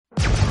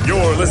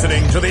You're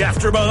listening to the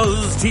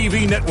AfterBuzz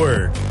TV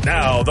network,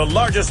 now the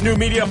largest new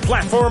media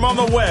platform on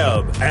the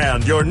web,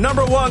 and your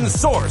number one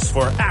source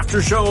for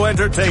after-show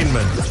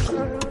entertainment.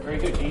 Very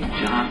good, Dean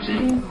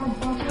Johnson.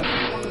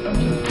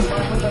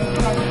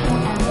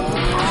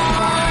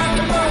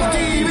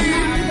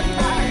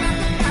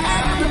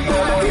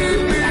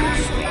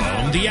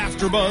 The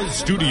AfterBuzz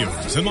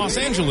Studios in Los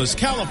Angeles,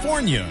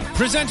 California.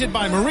 Presented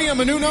by Maria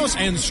Menounos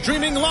and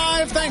streaming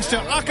live thanks to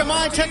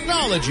Akamai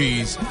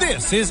Technologies.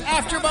 This is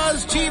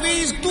AfterBuzz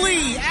TV's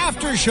Glee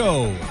After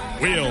Show.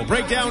 We'll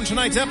break down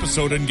tonight's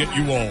episode and get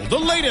you all the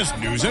latest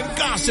news and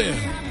gossip.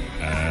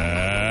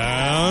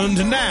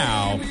 And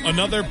now,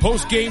 another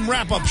post-game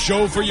wrap-up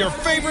show for your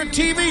favorite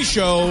TV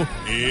show.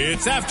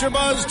 It's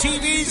AfterBuzz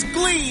TV's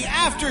Glee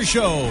After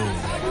Show.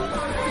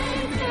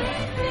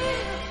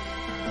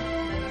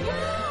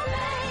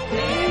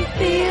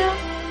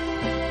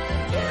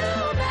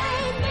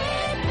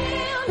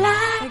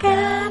 Like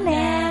a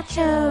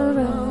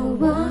natural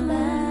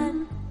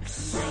woman.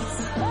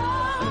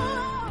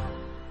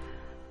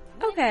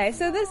 Okay,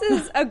 so this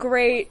is a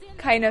great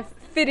kind of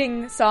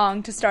fitting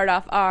song to start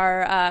off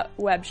our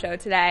web show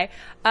today.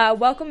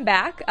 Welcome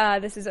back.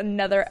 This is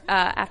another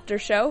after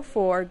show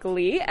for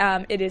Glee.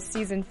 It is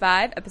season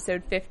 5,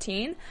 episode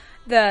 15.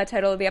 The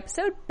title of the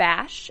episode,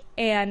 Bash.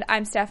 And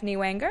I'm Stephanie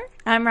Wanger.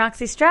 I'm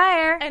Roxy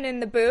Stryer. And in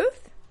the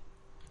booth,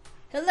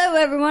 hello,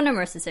 everyone. I'm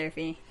Marissa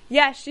Serfi.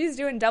 yeah, she's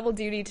doing double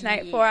duty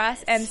tonight for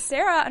us. And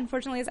Sarah,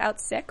 unfortunately, is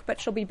out sick, but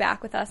she'll be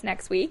back with us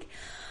next week.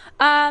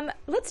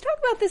 Let's talk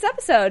about this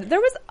episode. There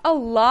was a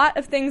lot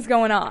of things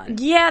going on.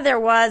 Yeah, there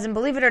was. And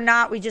believe it or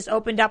not, we just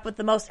opened up with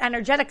the most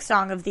energetic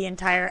song of the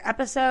entire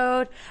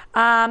episode.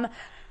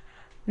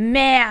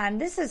 Man,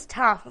 this is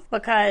tough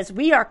because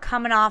we are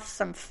coming off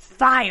some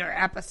fire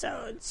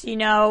episodes. You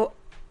know,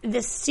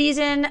 this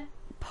season,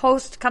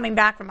 post coming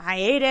back from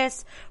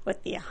hiatus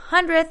with the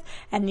 100th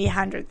and the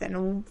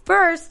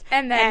 101st.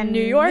 And then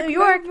New York.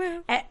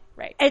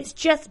 Right. It's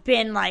just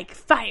been like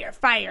fire.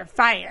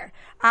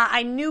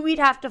 I knew we'd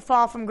have to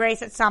fall from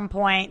grace at some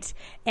point,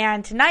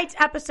 and tonight's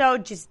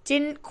episode just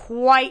didn't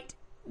quite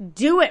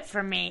do it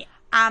for me.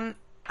 I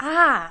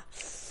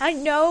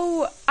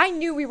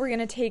knew we were going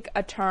to take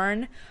a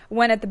turn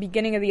when at the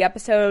beginning of the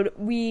episode,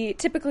 we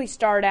typically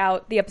start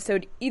out the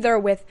episode either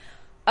with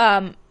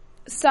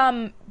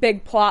some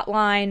big plot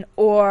line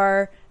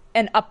or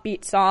an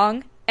upbeat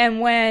song.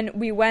 And when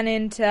we went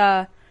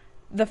into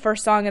the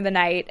first song of the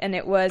night and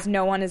it was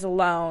No One Is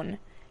Alone,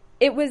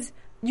 it was,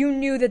 you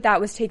knew that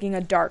was taking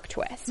a dark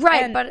twist.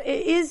 Right, but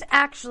it is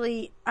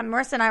actually,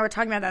 Marissa and I were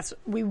talking about this,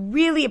 we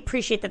really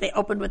appreciate that they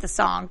opened with a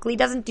song. Glee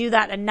doesn't do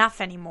that enough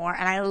anymore,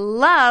 and I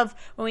love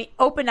when we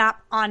open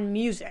up on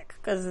music,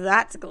 because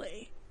that's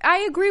Glee. I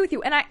agree with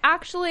you, and I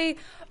actually,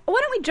 why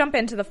don't we jump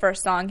into the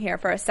first song here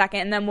for a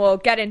second, and then we'll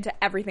get into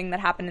everything that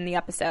happened in the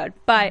episode.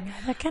 But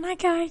Can I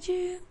Guide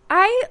You?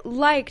 I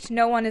liked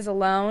No One Is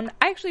Alone.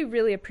 I actually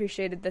really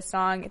appreciated this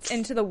song. It's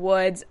Into the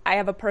Woods. I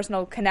have a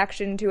personal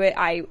connection to it.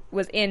 I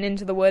was in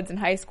Into the Woods in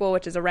high school,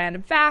 which is a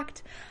random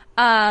fact.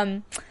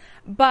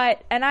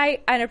 But I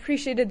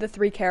appreciated the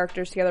three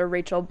characters together,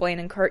 Rachel, Blaine,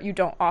 and Kurt. You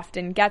don't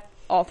often get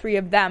all three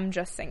of them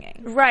just singing.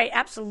 Right,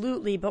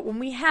 absolutely. But when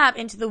we have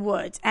Into the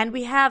Woods, and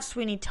we have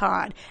Sweeney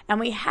Todd,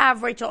 and we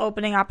have Rachel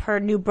opening up her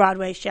new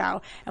Broadway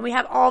show, and we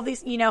have all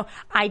these, you know,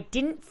 I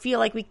didn't feel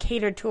like we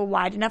catered to a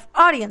wide enough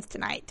audience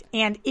tonight.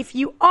 And if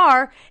you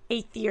are a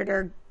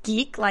theater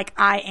geek like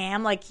I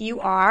am, like you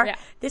are,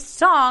 this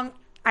song,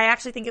 I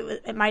actually think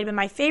it might have been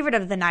my favorite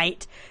of the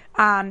night.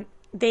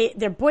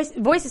 Their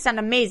voices sound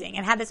amazing,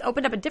 and had this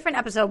opened up a different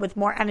episode with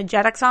more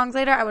energetic songs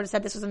later, I would have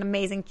said this was an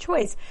amazing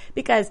choice,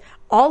 because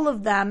all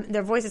of them,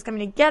 their voices coming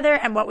together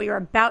and what we were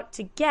about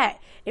to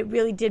get, it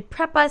really did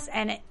prep us,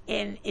 and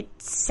it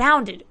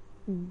sounded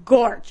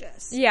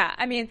gorgeous. Yeah,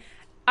 I mean,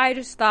 I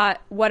just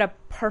thought what a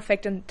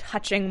perfect and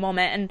touching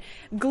moment, and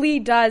Glee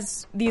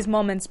does these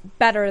moments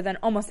better than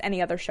almost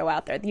any other show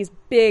out there, these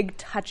big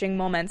touching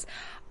moments.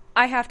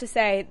 I have to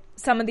say,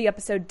 some of the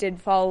episode did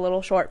fall a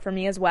little short for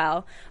me as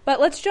well. But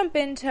let's jump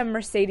into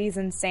Mercedes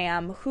and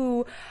Sam,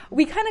 who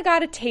we kind of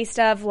got a taste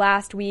of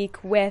last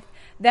week with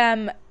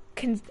them.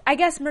 I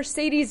guess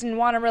Mercedes didn't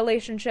want a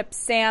relationship.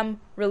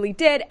 Sam really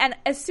did. And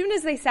as soon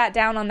as they sat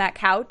down on that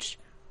couch,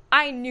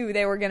 I knew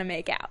they were going to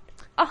make out.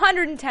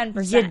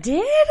 110%. You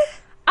did?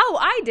 Oh,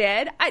 I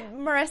did.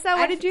 Marissa,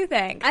 what did you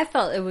think? I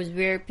felt it was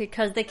weird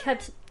because they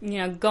kept,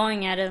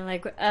 going at it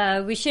like,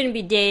 we shouldn't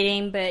be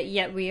dating, but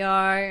yet we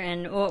are,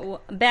 and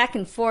back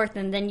and forth,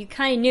 and then you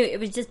kind of knew it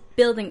was just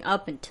building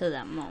up until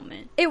that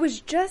moment. It was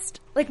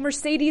just like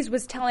Mercedes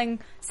was telling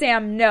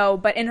Sam no,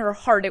 but in her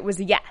heart it was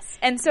yes.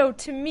 And so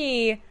to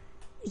me...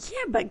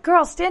 Yeah, but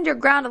girl, stand your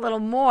ground a little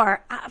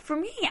more. For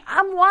me,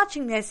 I'm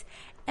watching this,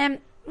 and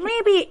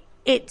maybe...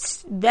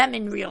 it's them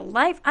in real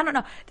life. I don't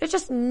know. There's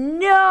just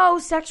no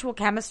sexual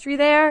chemistry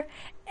there.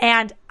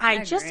 And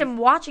I just am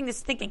watching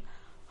this thinking,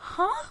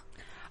 huh?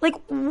 Like,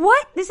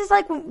 what? This is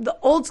like the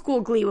old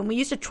school Glee when we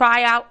used to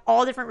try out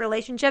all different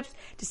relationships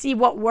to see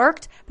what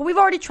worked. But we've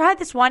already tried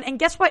this one, and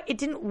guess what? It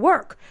didn't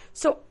work.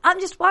 So I'm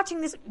just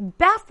watching this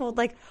baffled,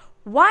 like,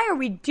 why are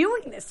we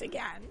doing this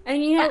again?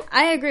 And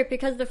I agree,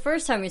 because the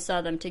first time we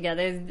saw them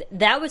together,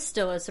 that was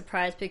still a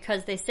surprise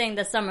because they sang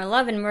the Summer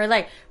Love and we're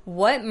like,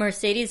 what?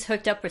 Mercedes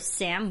hooked up with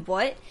Sam?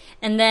 What?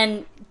 And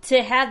then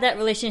to have that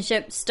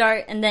relationship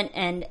start and then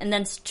end and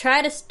then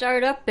try to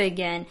start up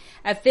again,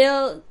 I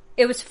feel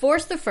it was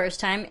forced the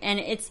first time, and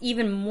it's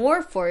even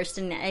more forced,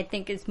 and I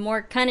think it's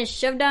more kind of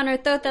shoved down our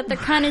throat that they're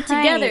kind of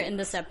together in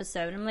this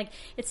episode. I'm like,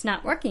 it's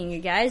not working, you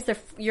guys.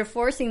 You're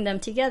forcing them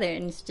together,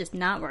 and it's just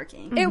not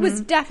working. It was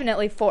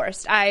definitely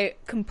forced. I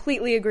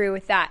completely agree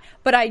with that.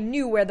 But I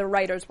knew where the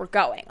writers were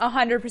going,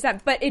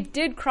 100%. But it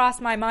did cross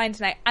my mind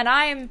tonight,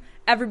 and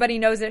everybody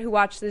knows it who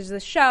watches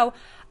this show,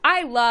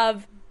 I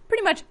love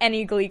pretty much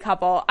any Glee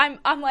couple.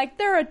 I'm like,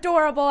 they're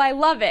adorable. I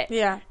love it.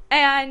 Yeah.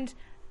 And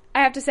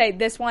I have to say,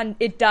 this one,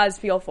 it does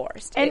feel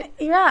forced. And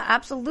yeah,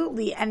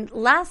 absolutely. And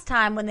last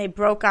time when they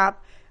broke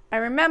up, I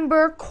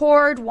remember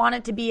Cord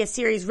wanted to be a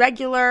series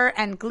regular,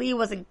 and Glee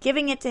wasn't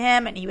giving it to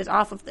him, and he was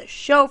off of the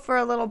show for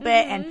a little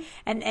bit,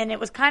 and it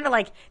was kind of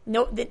like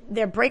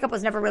their breakup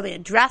was never really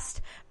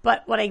addressed.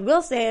 But what I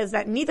will say is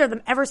that neither of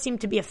them ever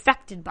seemed to be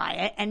affected by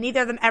it, and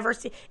neither of them ever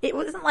it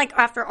wasn't like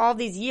after all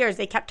these years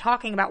they kept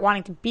talking about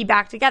wanting to be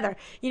back together.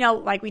 You know,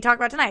 like we talked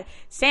about tonight,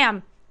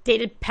 Sam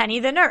dated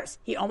Penny the nurse.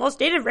 He almost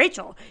dated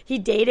Rachel. He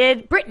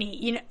dated Brittany.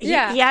 You know,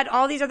 he had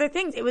all these other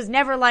things. It was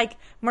never like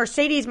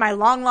Mercedes, my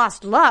long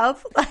lost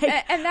love. Like,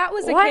 and that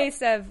was a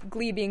case of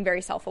Glee being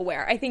very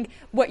self-aware. I think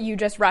what you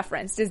just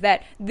referenced is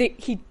that they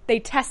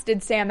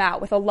tested Sam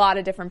out with a lot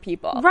of different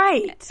people.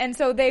 Right. And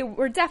so they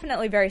were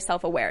definitely very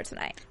self-aware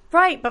tonight.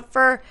 Right. But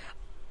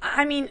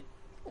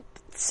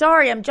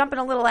sorry, I'm jumping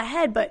a little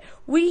ahead, but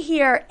we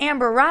hear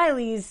Amber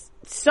Riley's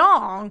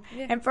song,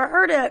 and for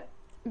her to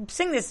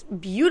sing this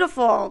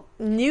beautiful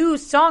new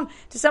song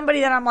to somebody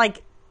that I'm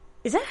like,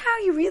 is that how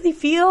you really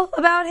feel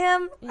about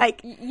him?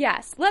 Like,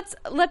 yes.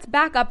 Let's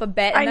back up a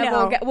bit, and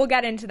then we'll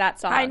get into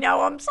that song. I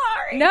know. I'm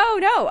sorry.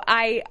 No.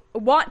 I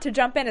want to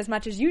jump in as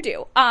much as you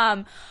do.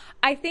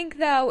 I think,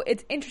 though,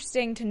 it's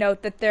interesting to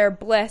note that their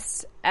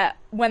bliss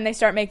when they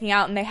start making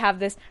out and they have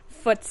this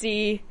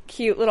footsie,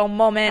 cute little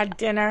moment at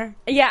dinner.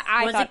 Yeah,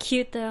 was it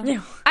cute though?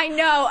 I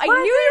know. I knew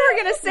you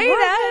were going to say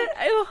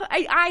that.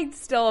 I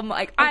still am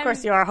like, of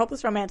course you are.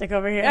 Hopeless romantic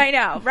over here. I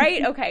know,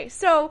 right? Okay,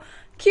 so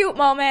cute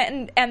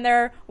moment, and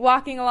they're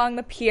walking along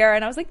the pier,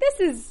 and I was like,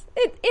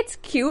 it's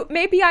cute.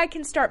 Maybe I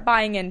can start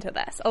buying into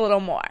this a little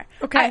more.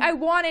 Okay, I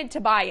wanted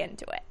to buy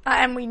into it,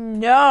 and we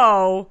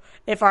know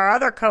if our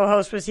other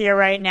co-host was here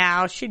right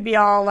now, she'd be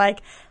all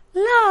like,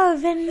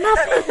 love and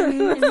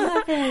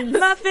muffins.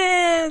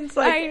 Muffins.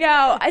 Like, I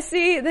know. I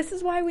see. This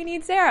is why we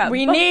need Sarah.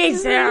 We need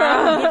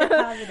Sarah. We need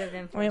positive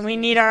influence. We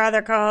need our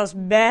other co-host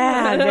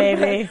bad,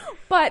 baby.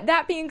 But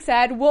that being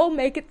said, we'll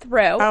make it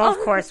through. Oh, of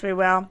course we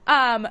will.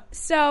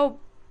 So.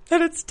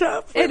 And it's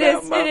tough. It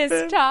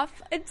is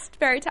tough. It's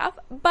very tough.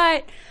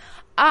 But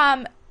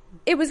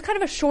it was kind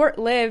of a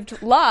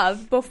short-lived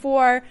love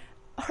before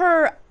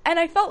her, and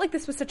I felt like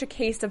this was such a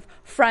case of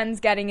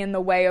friends getting in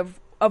the way of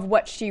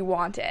what she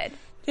wanted.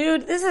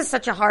 Dude, this is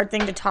such a hard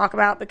thing to talk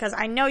about because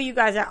I know you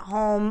guys at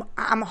home,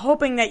 I'm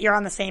hoping that you're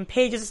on the same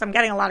page as this. I'm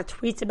getting a lot of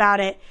tweets about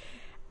it.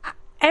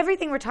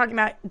 Everything we're talking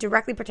about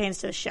directly pertains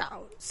to the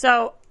show.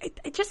 So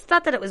I just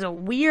thought that it was a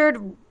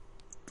weird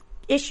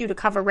issue to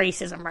cover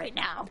racism right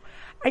now.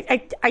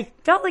 I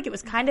felt like it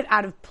was kind of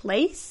out of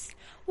place.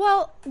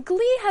 Well,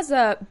 Glee has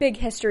a big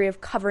history of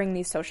covering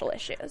these social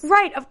issues.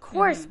 Right, of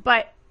course,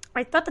 but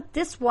I thought that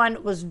this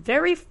one was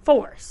very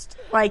forced.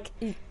 Like,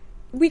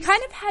 we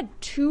kind of had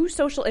two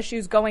social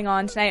issues going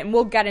on tonight, and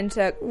we'll get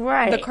into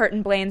the Kurt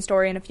and Blaine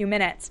story in a few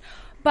minutes.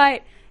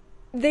 But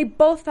they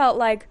both felt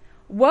like,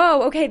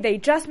 whoa, okay, they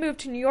just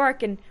moved to New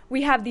York, and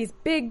we have these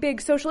big,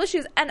 big social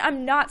issues. And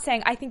I'm not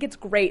saying, I think it's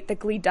great that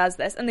Glee does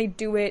this, and they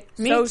do it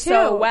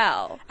so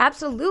well.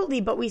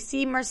 Absolutely, but we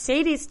see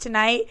Mercedes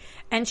tonight,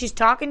 and she's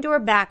talking to her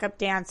backup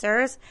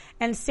dancers,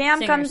 and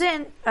Sam comes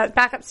in,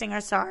 backup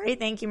singer, sorry,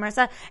 thank you,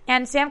 Marissa.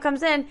 And Sam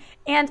comes in,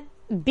 and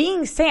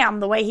being Sam,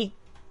 the way he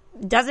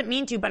doesn't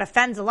mean to, but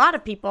offends a lot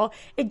of people,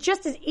 it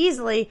just as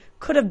easily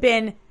could have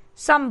been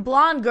some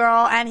blonde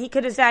girl, and he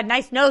could have said,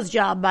 nice nose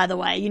job, by the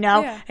way, you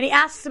know? Yeah. And he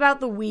asks about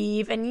the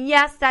weave, and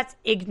yes, that's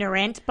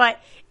ignorant, but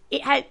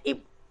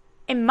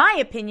in my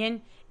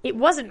opinion, it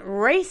wasn't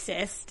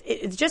racist.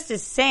 It's just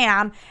as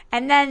Sam,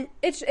 and then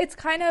it's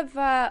kind of,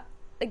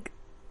 like,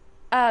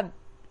 I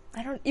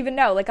don't even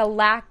know, like a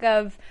lack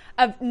of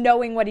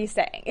knowing what he's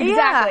saying.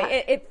 Exactly.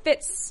 Yeah. It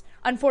fits,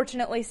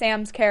 unfortunately,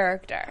 Sam's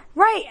character.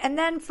 Right, and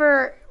then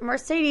for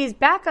Mercedes'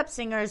 backup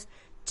singers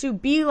to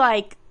be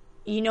like,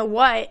 you know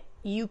what,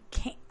 you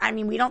can't, I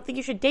mean, we don't think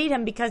you should date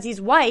him because he's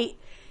white.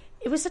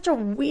 It was such a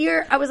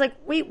weird, I was like,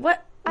 wait,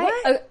 what?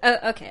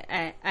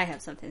 Okay, I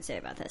have something to say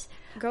about this.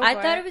 I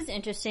thought it was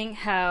interesting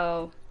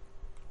how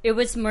it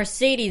was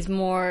Mercedes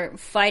more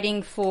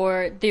fighting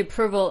for the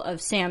approval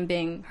of Sam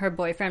being her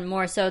boyfriend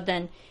more so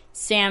than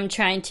Sam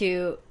trying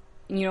to,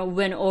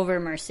 win over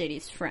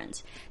Mercedes'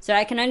 friends. So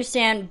I can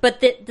understand, but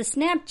the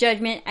snap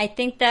judgment, I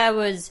think that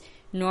was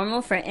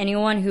normal for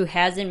anyone who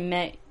hasn't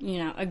met,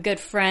 a good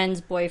friend's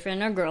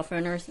boyfriend or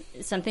girlfriend or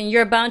something.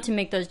 You're bound to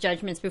make those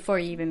judgments before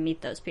you even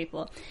meet those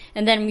people.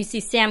 And then we see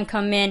Sam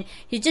come in.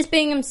 He's just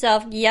being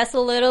himself. Yes, a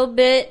little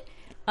bit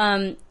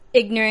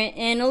ignorant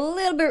and a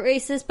little bit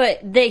racist,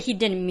 but he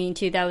didn't mean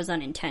to. That was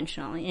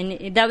unintentional.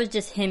 And that was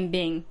just him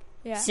being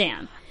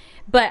Sam.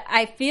 But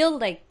I feel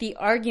like the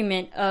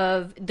argument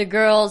of the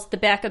girls, the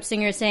backup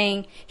singer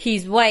saying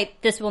he's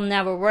white, this will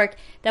never work,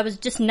 that was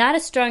just not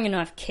a strong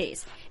enough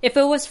case. If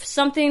it was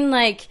something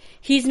like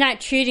he's not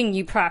treating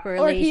you properly,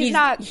 or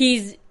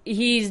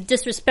he's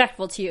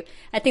disrespectful to you,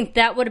 I think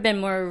that would have been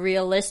more a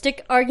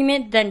realistic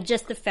argument than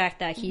just the fact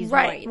that he's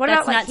white. What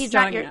That's about not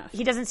strong enough.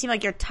 He doesn't seem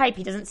like your type.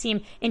 He doesn't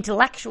seem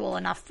intellectual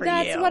enough for you.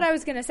 That's what I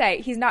was going to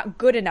say. He's not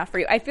good enough for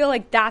you. I feel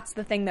like that's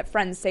the thing that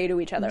friends say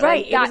to each other.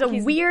 Right. Like, it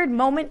was a weird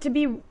moment to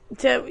use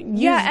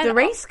the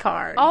race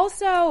card.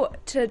 Also,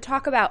 to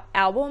talk about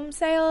album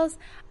sales,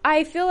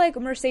 I feel like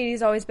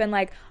Mercedes always been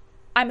like,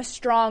 I'm a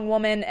strong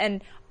woman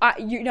and,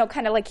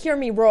 kind of like, hear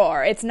me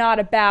roar. It's not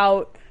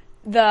about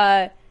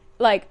the,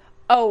 like,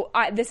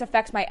 this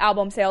affects my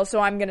album sales,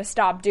 so I'm going to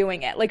stop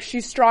doing it. Like,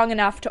 she's strong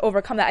enough to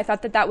overcome that. I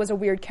thought that was a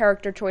weird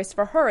character choice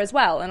for her as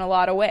well in a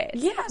lot of ways.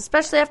 Yeah,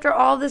 especially after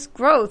all this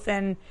growth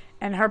and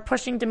her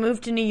pushing to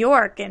move to New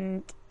York.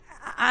 And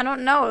I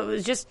don't know. It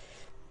was just,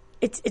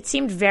 it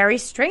seemed very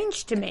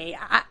strange to me.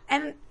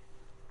 And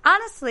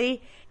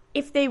honestly,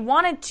 if they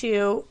wanted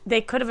to,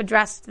 they could have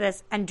addressed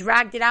this and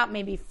dragged it out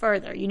maybe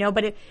further,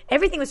 but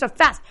everything was so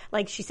fast.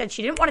 Like, she said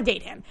she didn't want to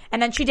date him,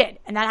 and then she did,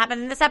 and that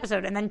happened in this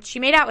episode, and then she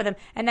made out with him,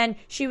 and then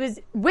she was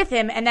with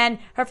him, and then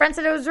her friend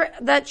said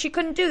that she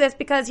couldn't do this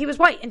because he was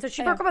white, and so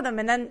she broke up with him,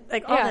 and then,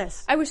 all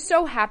this. I was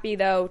so happy,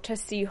 though, to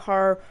see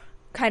her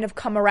kind of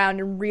come around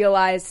and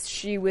realize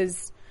she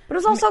was... But it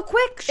was all so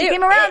quick. She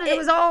came around and it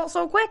was all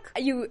so quick.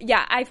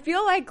 I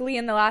feel like Glee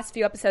in the last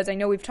few episodes, I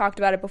know we've talked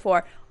about it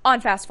before, on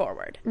fast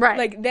forward. Right.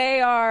 Like, they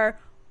are,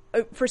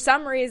 for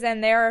some reason,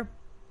 they're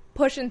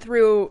pushing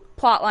through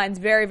plot lines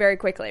very, very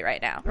quickly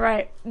right now.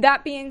 Right.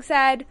 That being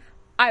said,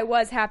 I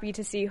was happy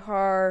to see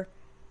her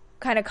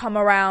kind of come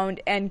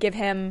around and give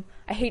him,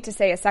 I hate to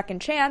say a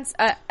second chance,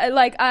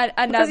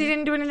 because he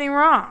didn't do anything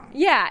wrong.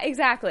 Yeah,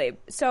 exactly.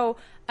 So,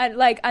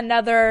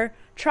 another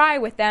try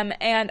with them,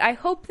 and I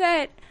hope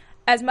that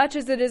as much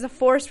as it is a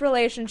forced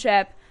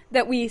relationship,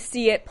 that we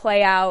see it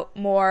play out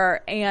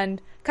more and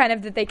kind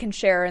of that they can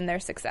share in their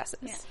successes.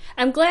 Yeah.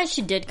 I'm glad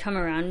she did come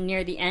around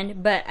near the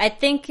end, but I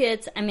think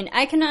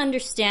I can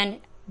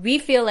understand, we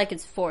feel like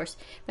it's forced,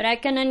 but I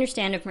can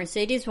understand if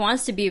Mercedes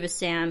wants to be with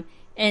Sam,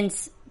 and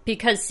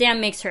because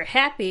Sam makes her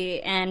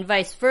happy and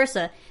vice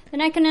versa,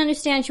 then I can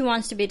understand she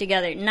wants to be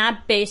together,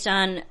 not based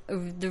on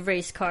the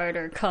race card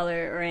or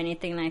color or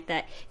anything like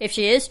that. If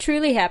she is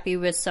truly happy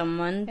with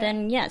someone,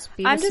 then yes,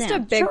 be with Sam. I'm just a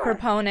big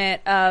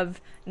proponent of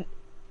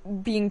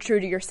being true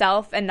to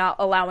yourself and not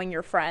allowing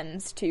your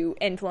friends to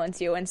influence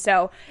you. And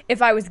so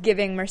if I was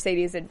giving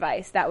Mercedes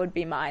advice, that would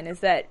be mine, is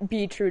that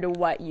be true to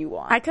what you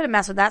want. I could have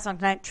messed with that song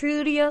tonight.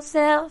 True to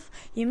yourself.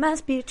 You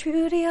must be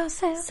true to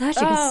yourself. Such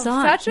a good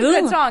song. Such a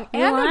good song.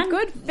 And a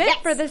good fit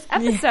for this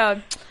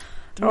episode.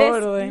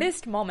 Totally.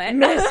 Missed moment.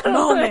 Missed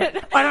moment.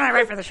 Why don't I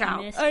write for the show?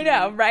 I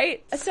know,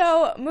 right?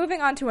 So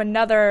moving on to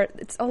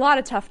it's a lot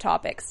of tough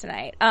topics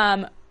tonight.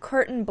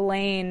 Kurt and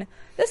Blaine,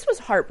 this was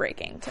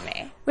heartbreaking to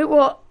me. Wait,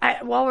 well,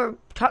 while we're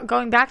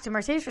going back to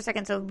Mercedes for a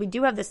second, so we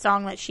do have this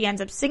song that she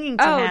ends up singing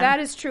to him. Oh, that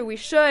is true. We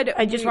should.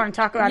 I just want to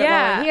talk about it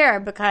while we're here,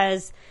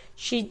 because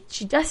she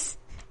does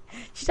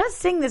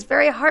sing this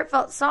very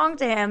heartfelt song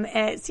to him,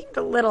 and it seemed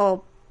a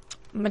little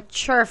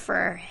mature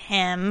for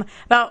him,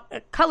 about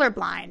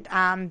colorblind.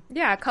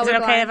 Colorblind. Is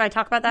it okay if I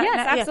talk about that?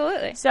 Yes,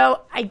 absolutely. Yeah.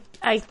 So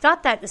I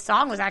thought that the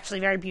song was actually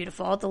very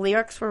beautiful. The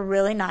lyrics were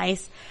really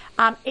nice.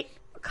 It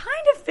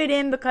kind of fit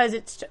in because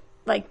it's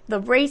like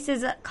the race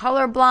is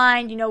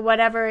colorblind,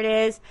 whatever it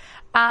is.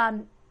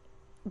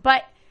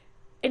 But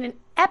in an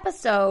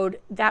episode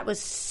that was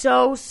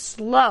so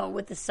slow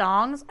with the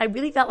songs, I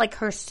really felt like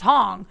her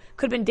song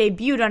could have been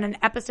debuted on an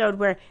episode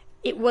where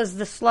it was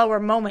the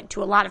slower moment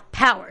to a lot of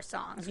power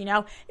songs, It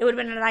would have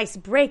been a nice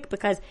break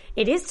because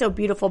it is so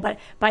beautiful. But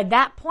by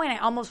that point, I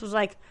almost was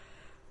like,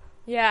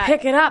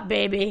 pick it up,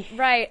 baby.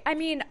 Right. I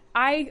mean,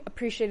 I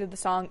appreciated the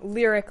song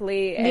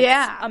lyrically.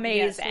 It's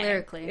amazing. Yes,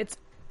 lyrically. It's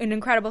an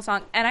incredible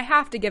song. And I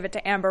have to give it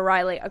to Amber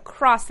Riley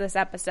across this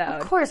episode.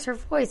 Of course, her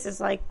voice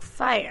is like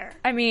fire.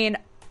 I mean,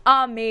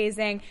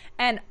 amazing.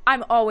 And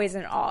I'm always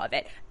in awe of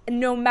it.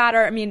 No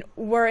matter,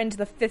 we're into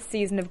the 5th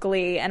season of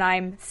Glee, and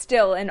I'm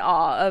still in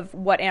awe of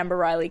what Amber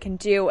Riley can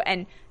do.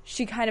 And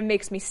she kind of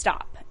makes me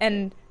stop.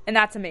 And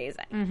that's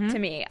amazing to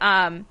me.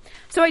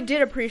 So I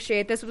did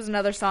appreciate, this was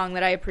another song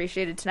that I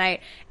appreciated tonight.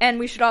 And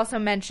we should also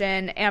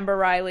mention Amber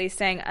Riley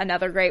sang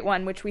another great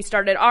one, which we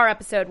started our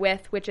episode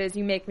with, which is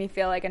You Make Me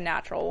Feel Like a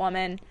Natural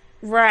Woman.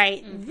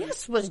 Right.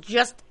 This was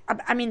just,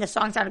 the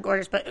song sounded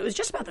gorgeous, but it was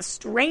just about the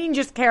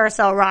strangest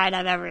carousel ride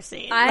I've ever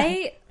seen.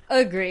 I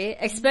agree,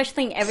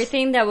 especially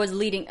everything that was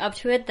leading up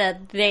to it,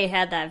 that they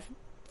had that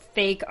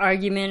fake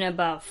argument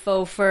about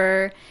faux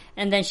fur,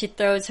 and then she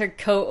throws her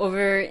coat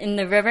over in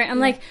the river. I'm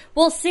like,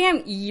 well,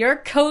 Sam, your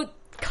coat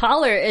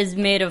collar is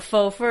made of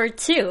faux fur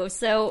too,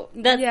 so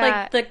that's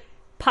like the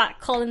pot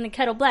calling the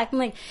kettle black. I'm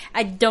like,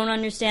 I don't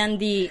understand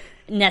the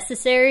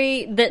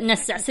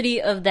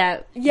necessity of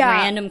that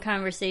random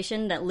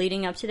conversation that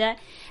leading up to that.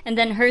 And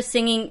then her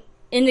singing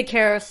in the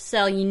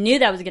carousel, you knew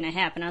that was going to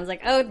happen. I was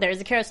like, oh, there's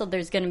a carousel,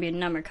 there's going to be a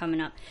number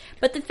coming up.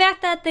 But the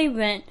fact that they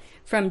went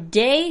from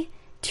day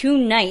to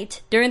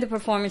night during the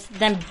performance,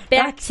 then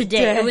back to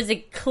day, it was a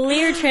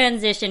clear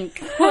transition.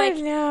 Quick,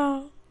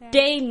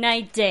 day,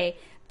 night, day.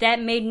 That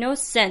made no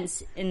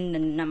sense in the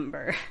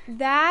number.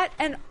 That,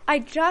 and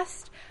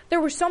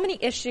there were so many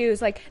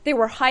issues, like they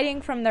were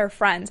hiding from their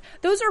friends.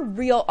 Those are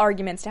real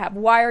arguments to have.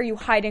 Why are you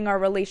hiding our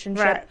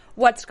relationship? Right.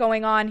 What's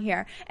going on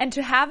here? And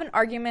to have an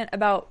argument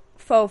about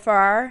faux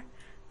fur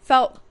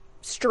felt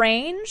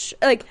strange.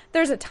 Like,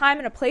 there's a time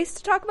and a place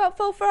to talk about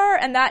faux fur,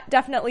 and that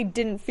definitely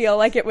didn't feel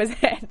like it was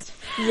it.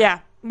 Yeah.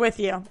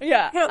 With you.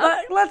 Yeah.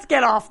 Let's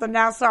get off them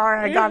now.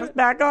 Sorry, I got us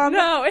back on.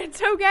 No,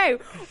 it's okay.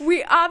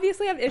 We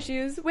obviously have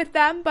issues with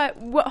them, but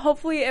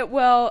hopefully it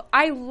will.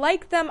 I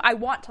like them. I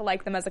want to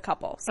like them as a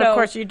couple. So of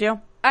course you do.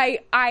 I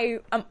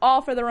am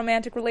all for the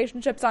romantic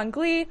relationships on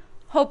Glee,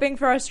 hoping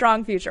for a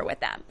strong future with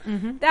them.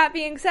 Mm-hmm. That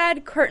being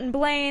said, Kurt and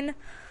Blaine,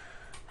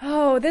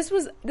 this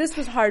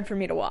was hard for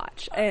me to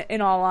watch,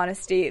 in all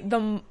honesty.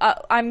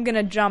 I'm going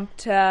to jump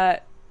to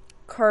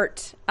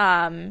Kurt.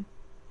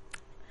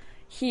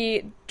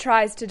 He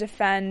tries to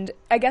defend,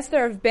 I guess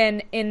there have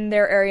been in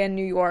their area in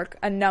New York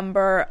a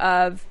number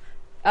of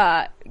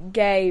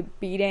gay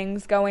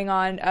beatings going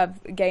on,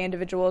 of gay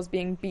individuals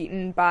being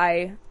beaten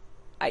by,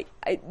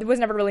 it was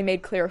never really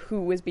made clear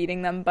who was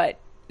beating them, but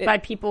by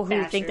people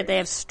who think that they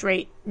have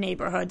straight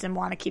neighborhoods and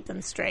want to keep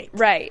them straight.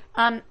 Right.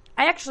 I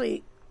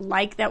actually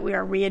like that we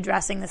are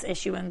readdressing this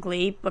issue in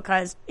Glee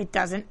because it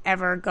doesn't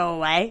ever go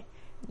away.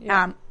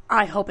 Yeah.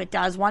 I hope it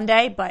does one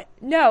day, but...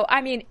 No, I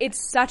mean,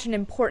 it's such an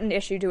important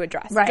issue to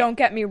address. Right. Don't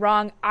get me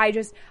wrong. I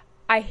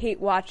hate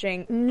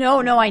watching... No,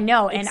 I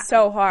know. It's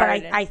so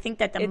hard. But I think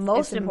that the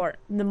most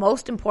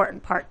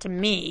important part to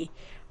me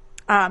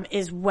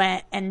is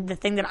when... And the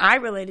thing that I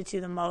related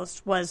to the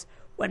most was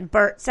when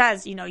Bert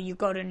says, you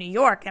go to New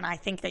York and I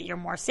think that you're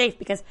more safe.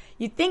 Because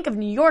you think of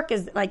New York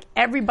as, like,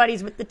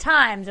 everybody's with the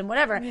times and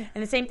whatever. Yeah.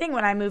 And the same thing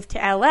when I moved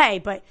to L.A.,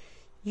 but...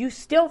 You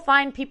still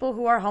find people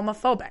who are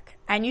homophobic,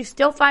 and you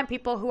still find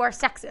people who are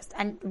sexist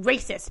and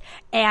racist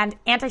and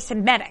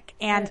anti-Semitic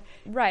and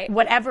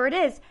whatever it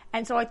is.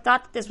 And so I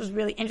thought that this was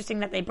really interesting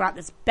that they brought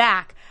this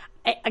back.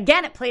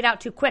 Again, it played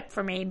out too quick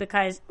for me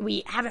because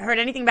we haven't heard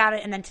anything about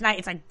it, and then tonight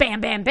it's like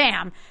bam, bam,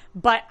 bam.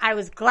 But I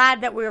was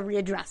glad that we were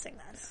readdressing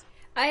this.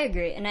 I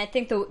agree, and I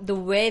think the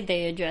way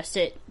they addressed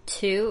it,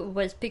 too,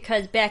 was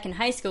because back in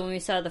high school when we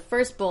saw the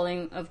first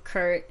bullying of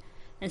Kurt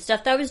and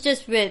stuff, that was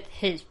just with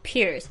his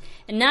peers.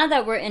 And now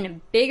that we're in a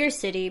bigger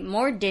city,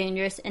 more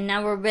dangerous, and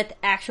now we're with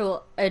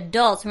actual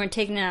adults, and we're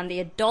taking it on the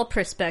adult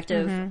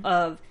perspective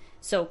of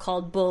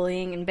so-called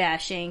bullying and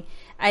bashing,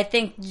 I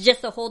think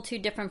just the whole two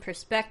different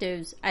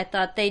perspectives, I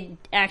thought they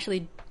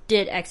actually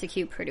did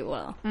execute pretty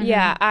well. Mm-hmm.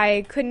 Yeah,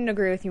 I couldn't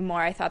agree with you more.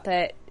 I thought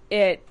that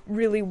it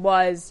really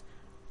was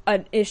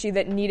an issue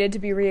that needed to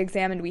be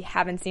re-examined. We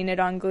haven't seen it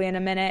on Glee in a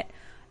minute.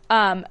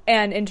 And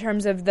in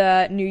terms of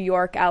the New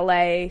York,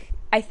 LA...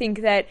 I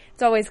think that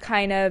it's always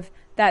kind of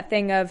that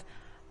thing of,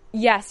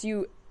 yes,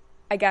 you,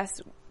 I guess,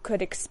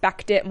 could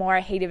expect it more. I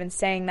hate even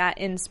saying that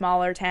in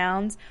smaller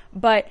towns,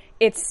 but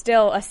it's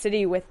still a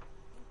city with,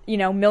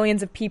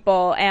 millions of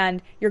people,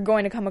 and you're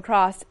going to come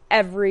across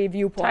every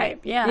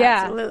viewpoint. Yeah,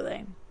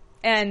 absolutely.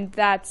 And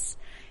that's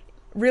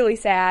really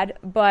sad,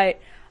 but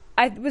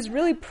I was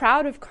really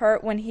proud of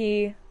Kurt when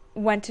he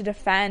went to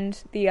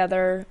defend the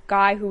other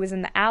guy who was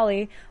in the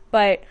alley,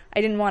 but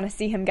I didn't want to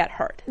see him get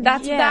hurt.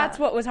 That's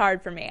what was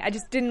hard for me. I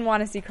just didn't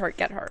want to see Kurt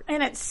get hurt.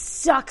 And it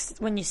sucks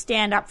when you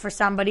stand up for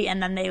somebody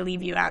and then they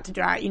leave you out to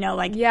dry.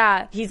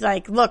 He's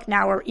like, look,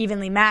 now we're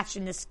evenly matched,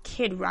 and this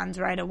kid runs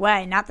right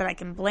away. Not that I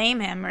can blame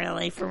him,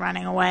 really, for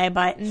running away,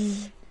 but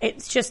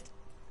it's just,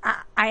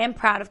 I am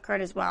proud of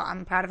Kurt as well.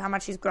 I'm proud of how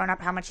much he's grown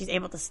up, how much he's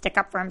able to stick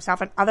up for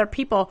himself and other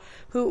people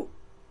who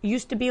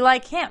used to be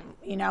like him,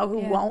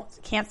 who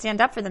can't stand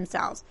up for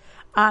themselves.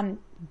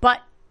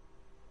 But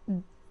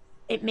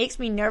it makes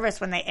me nervous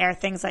when they air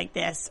things like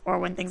this or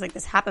when things like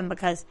this happen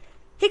because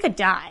he could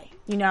die.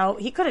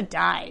 He could have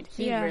died.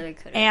 He really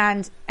could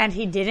have. And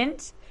he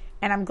didn't.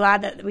 And I'm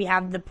glad that we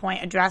have the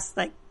point addressed.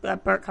 Like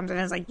Bert comes in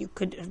and is like, you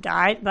could have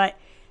died, but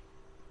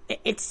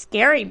it's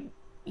scary.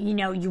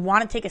 You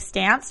want to take a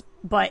stance,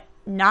 but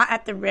not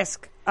at the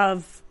risk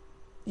of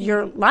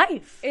your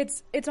life.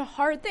 It's a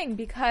hard thing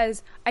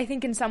because I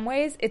think in some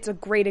ways it's a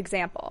great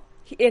example.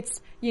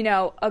 It's,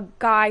 a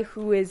guy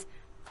who is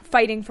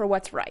fighting for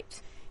what's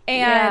right.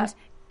 And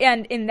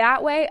in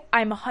that way,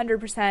 I'm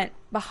 100%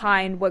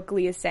 behind what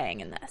Glee is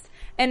saying in this.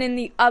 And in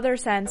the other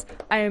sense,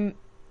 I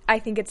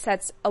think it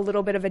sets a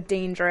little bit of a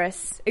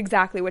dangerous,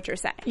 exactly what you're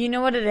saying. You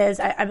know what it is?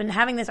 I've been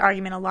having this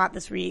argument a lot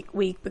this week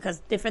because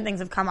different things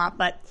have come up.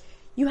 But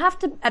you have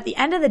to, at the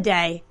end of the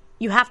day,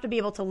 you have to be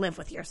able to live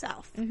with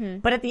yourself.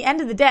 But at the end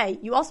of the day,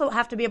 you also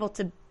have to be able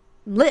to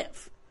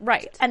live.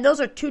 Right. And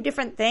those are two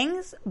different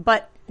things,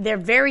 but they're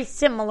very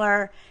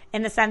similar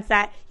in the sense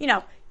that, you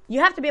know,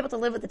 you have to be able to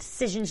live with the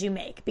decisions you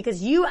make,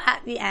 because you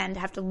at the end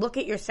have to look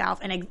at yourself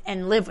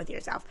and live with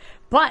yourself.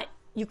 But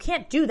you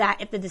can't do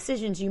that if the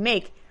decisions you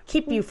make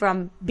keep you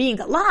from being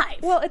alive.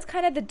 Well, it's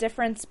kind of the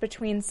difference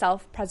between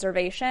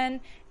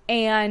self-preservation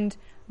and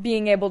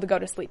being able to go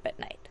to sleep at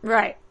night.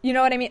 Right. You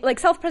know what I mean? Like,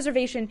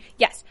 self-preservation,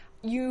 yes,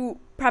 you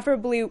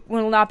preferably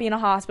will not be in a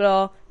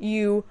hospital.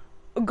 You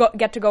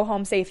get to go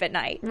home safe at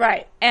night.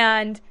 Right.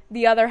 And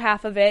the other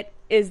half of it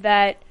is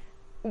that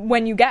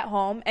when you get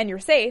home and you're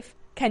safe,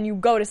 can you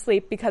go to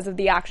sleep because of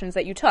the actions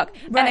that you took?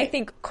 Right. And I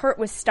think Kurt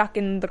was stuck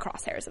in the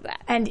crosshairs of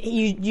that. And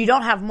you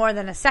don't have more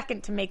than a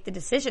second to make the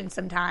decision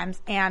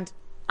sometimes, and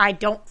I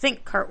don't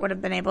think Kurt would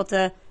have been able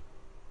to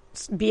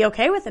be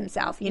okay with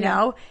himself, you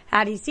know,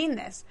 had he seen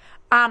this.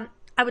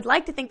 I would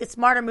like to think the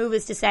smarter move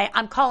is to say,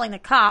 I'm calling the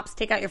cops,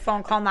 take out your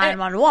phone, call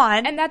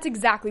 911. And that's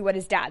exactly what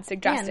his dad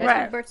suggested. Yeah,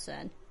 that's what Bert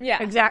said.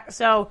 Yeah. Exactly.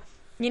 So,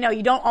 you know,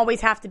 you don't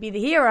always have to be the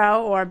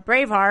hero or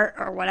Braveheart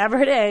or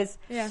whatever it is.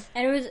 Yeah.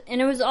 And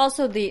it was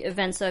also the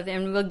events of,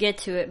 and we'll get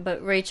to it,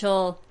 but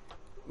Rachel,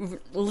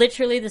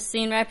 literally the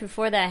scene right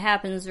before that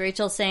happens,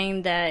 Rachel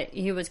saying that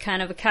he was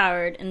kind of a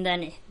coward, and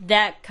then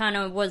that kind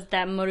of was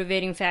that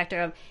motivating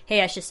factor of,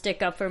 hey, I should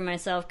stick up for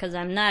myself because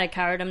I'm not a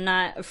coward, I'm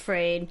not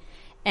afraid.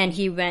 And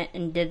he went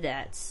and did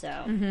that, so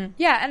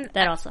Yeah, and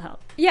that also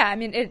helped. Yeah, I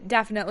mean, it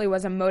definitely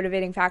was a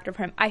motivating factor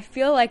for him. I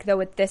feel like,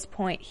 though, at this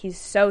point, he's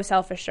so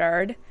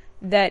self-assured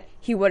that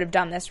he would have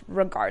done this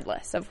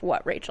regardless of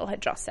what Rachel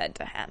had just said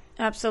to him.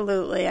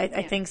 Absolutely.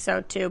 I think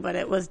so, too, but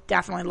it was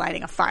definitely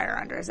lighting a fire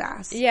under his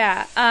ass.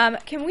 Yeah.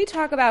 Can we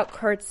talk about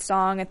Kurt's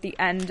song at the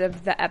end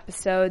of the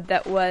episode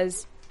that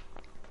was...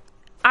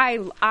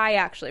 I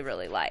actually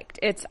really liked.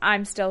 It's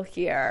I'm Still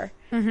Here.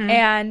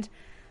 And...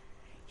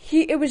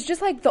 it was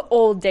just like the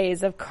old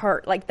days of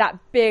Kurt, like that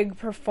big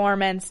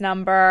performance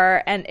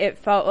number, and it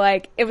felt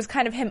like it was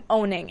kind of him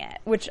owning it,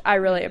 which I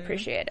really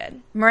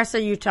appreciated.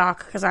 Marissa, you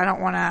talk, because I don't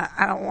want to.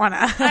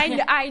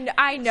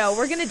 I know,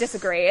 we're going to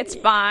disagree. It's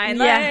fine.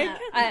 Yeah.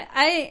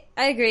 I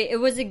agree. It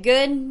was a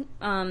good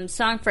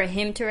song for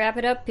him to wrap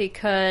it up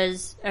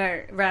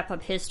wrap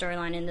up his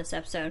storyline in this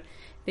episode.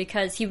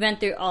 Because he went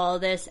through all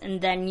of this, and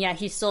then, yeah,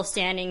 he's still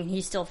standing,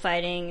 he's still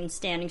fighting and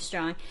standing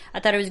strong. I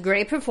thought it was a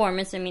great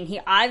performance. I mean, he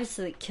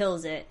obviously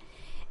kills it.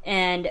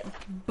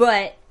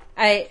 But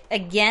I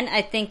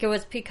think it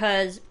was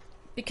because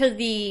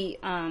the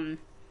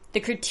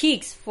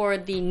critiques for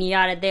the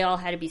Nyada, they all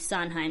had to be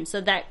Sondheim, so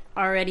that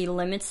already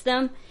limits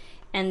them.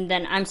 And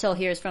then I'm Still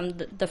Here is from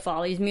the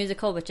Follies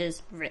musical, which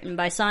is written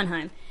by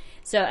Sondheim.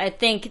 So I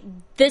think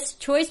this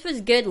choice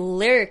was good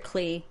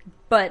lyrically,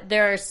 but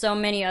there are so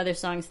many other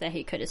songs that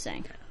he could have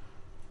sang.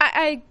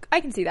 I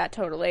can see that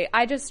totally.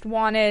 I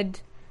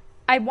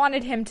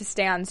wanted him to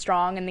stand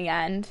strong in the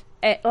end.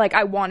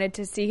 I wanted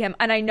to see him,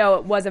 and I know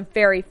it was a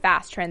very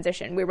fast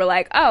transition. We were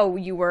like, oh,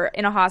 you were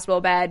in a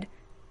hospital bed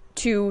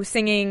to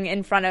singing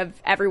in front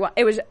of everyone.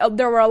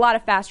 There were a lot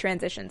of fast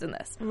transitions in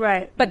this.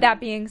 Right. But that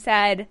being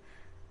said,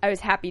 I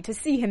was happy to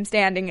see him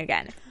standing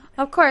again.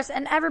 Of course,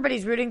 and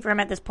everybody's rooting for him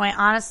at this point.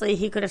 Honestly,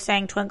 he could have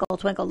sang Twinkle,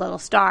 Twinkle, Little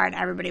Star, and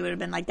everybody would have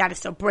been like, that is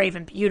so brave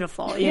and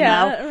beautiful, you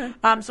know?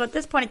 So at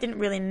this point, it didn't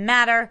really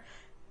matter.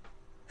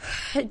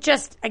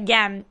 Just,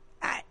 again,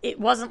 it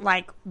wasn't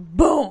like,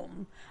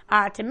 boom.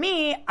 To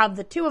me, of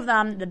the two of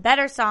them, the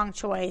better song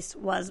choice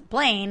was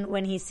Blaine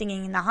when he's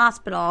singing in the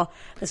hospital,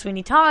 the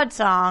Sweeney Todd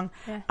song.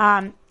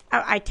 Yeah.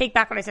 I take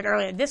back what I said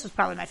earlier. This was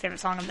probably my favorite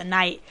song of the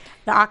night.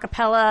 The a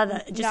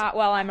cappella. Not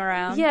While I'm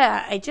Around.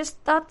 Yeah, I just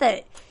thought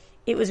that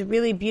it was a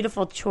really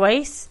beautiful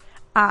choice.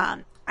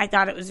 I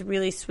thought it was a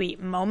really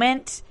sweet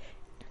moment.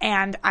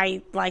 And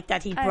I like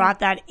that he brought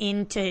that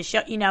into his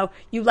show. You know,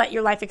 you let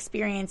your life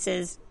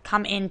experiences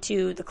come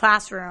into the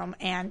classroom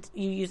and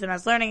you use them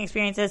as learning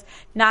experiences.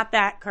 Not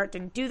that Kurt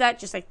didn't do that.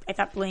 Just like I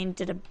thought Blaine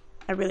did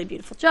a really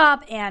beautiful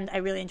job, and I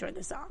really enjoyed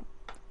the song.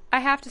 I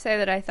have to say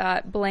that I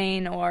thought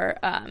Blaine or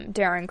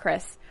Darren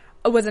Criss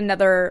was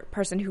another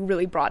person who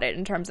really brought it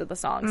in terms of the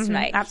songs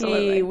tonight.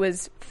 Absolutely. He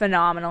was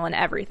phenomenal in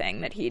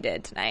everything that he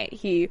did tonight.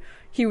 He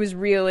was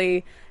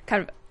really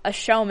kind of a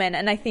showman,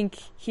 and I think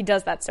he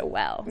does that so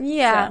well.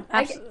 Yeah, so,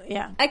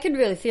 absolutely. I could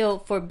really feel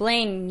for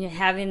Blaine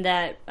having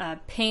that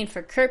pain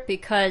for Kurt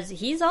because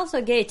he's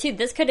also gay too.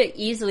 This could have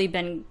easily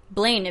been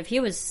Blaine if he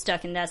was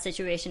stuck in that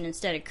situation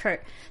instead of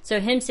Kurt. So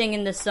him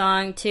singing the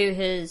song to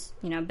his,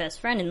 best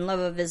friend and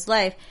love of his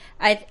life,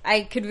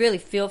 I could really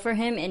feel for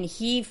him, and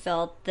he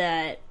felt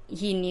that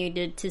he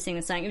needed to sing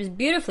the song. It was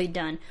beautifully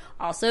done.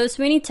 Also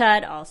Sweeney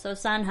Todd, also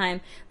Sondheim,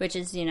 which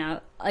is,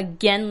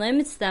 again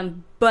limits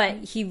them,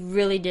 but he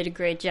really did a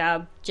great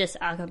job just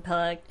a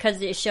cappella because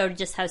it showed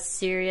just how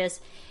serious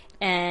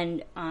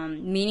and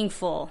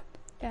meaningful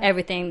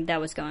everything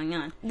that was going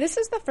on. This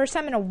is the first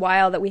time in a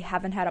while that we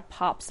haven't had a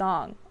pop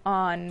song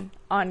on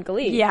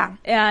Glee. Yeah.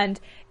 And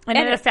And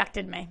it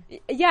affected me.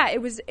 Yeah,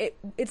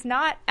 it's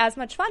not as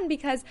much fun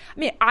because, I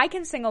mean, I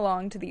can sing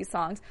along to these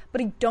songs,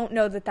 but I don't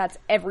know that that's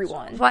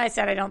everyone. That's why I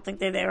said I don't think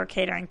they were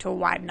catering to a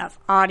wide enough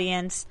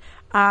audience.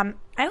 I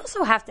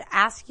also have to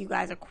ask you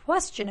guys a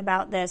question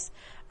about this.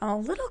 I'm a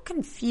little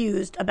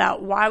confused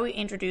about why we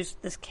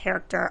introduced this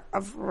character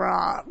of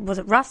was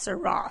it Russ or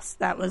Ross?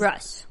 That was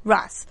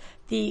Russ.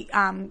 The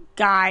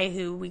guy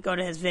who we go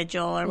to his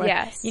vigil or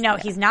whatever.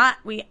 Yes. He's not,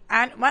 we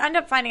end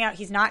up finding out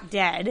he's not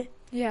dead.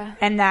 Yeah.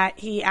 And that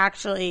he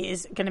actually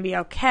is going to be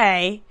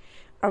okay.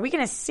 Are we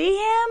going to see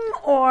him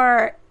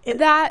or...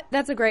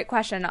 That's a great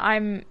question.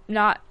 I'm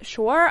not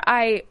sure.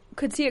 I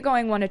could see it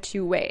going one of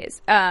two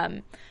ways.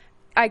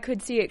 I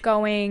could see it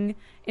going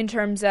in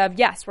terms of,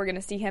 yes, we're going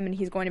to see him and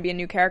he's going to be a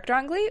new character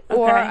on Glee. Okay.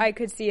 Or I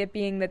could see it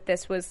being that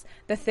this was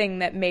the thing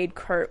that made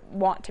Kurt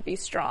want to be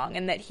strong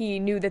and that he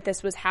knew that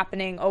this was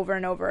happening over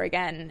and over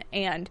again.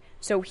 And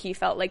so he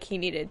felt like he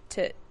needed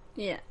to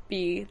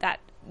be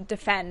that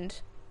defend.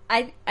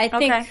 I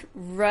think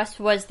Russ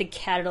was the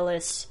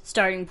catalyst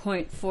starting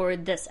point for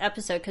this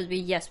episode because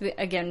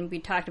we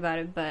talked about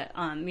it, but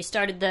we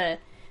started the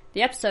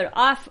episode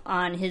off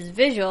on his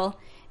visual,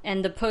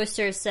 and the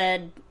poster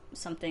said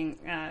something,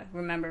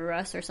 "Remember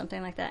Russ" or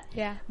something like that.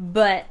 Yeah.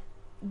 But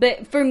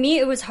for me,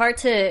 it was hard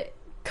to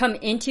come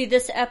into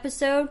this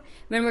episode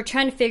when we're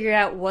trying to figure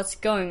out what's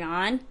going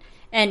on,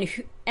 and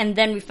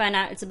then we find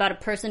out it's about a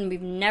person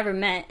we've never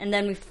met, and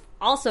then we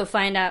also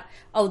find out,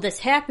 oh, this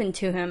happened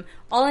to him,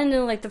 all in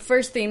the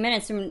first 3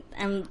 minutes, and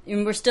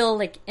we're still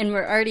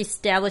we're already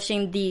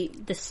establishing the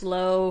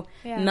slow,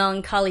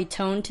 melancholy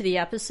tone to the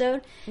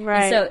episode.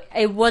 Right. And so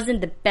it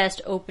wasn't the best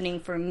opening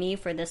for me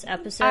for this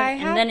episode,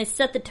 and then it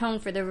set the tone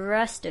for the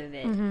rest of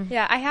it. Mm-hmm.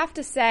 Yeah, I have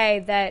to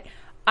say that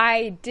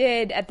I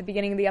did, at the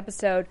beginning of the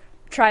episode,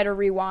 try to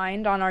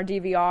rewind on our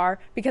DVR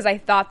because I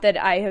thought that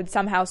I had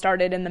somehow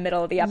started in the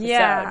middle of the episode.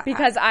 Yeah.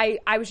 Because I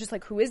was just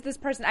like, who is this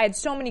person? I had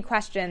so many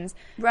questions.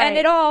 Right. And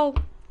it all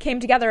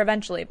came together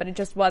eventually, but it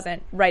just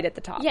wasn't right at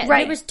the top. Yeah,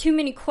 there was too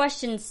many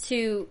questions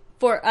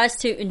for us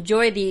to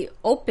enjoy the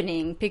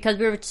opening because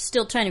we were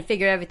still trying to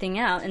figure everything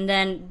out. And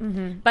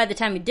then by the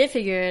time we did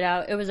figure it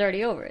out, it was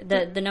already over.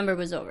 The number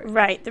was over.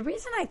 Right. The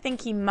reason I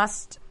think we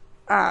must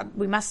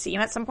see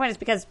him at some point is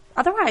because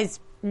otherwise,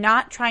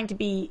 not trying to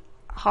be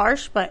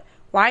harsh, but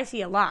why is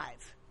he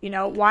alive?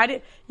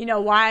 Why?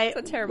 It's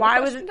a terrible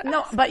question to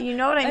ask. But you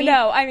know what I mean?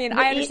 No, I mean,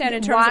 I understand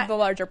in terms of the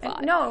larger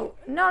plot. No.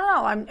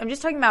 I'm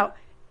just talking about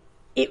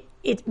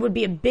it would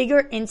be a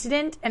bigger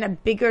incident and a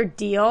bigger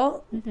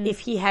deal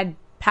if he had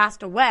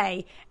passed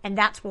away, and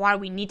that's why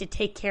we need to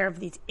take care of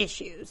these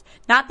issues.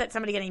 Not that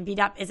somebody getting beat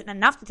up isn't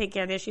enough to take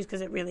care of the issues,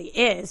 because it really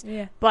is.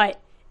 Yeah.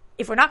 But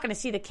if we're not going to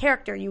see the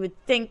character, you would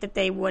think that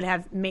they would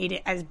have made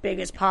it as big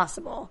as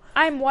possible.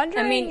 I'm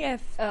wondering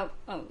if...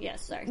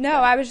 yes, sorry. No,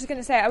 I was just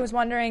going to say, I was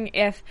wondering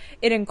if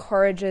it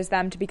encourages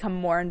them to become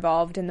more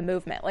involved in the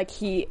movement. Like,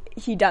 he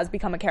does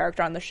become a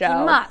character on the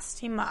show.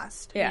 He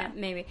must. Yeah,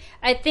 maybe.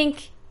 I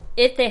think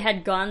if they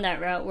had gone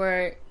that route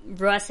where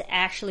Russ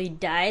actually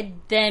died,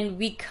 then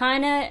we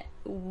kind of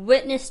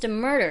witnessed a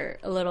murder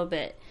a little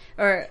bit.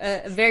 Or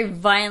a very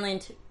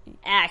violent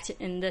act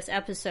in this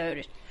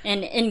episode.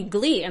 And in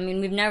Glee, I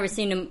mean, we've never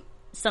seen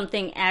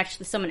someone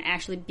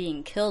actually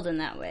being killed in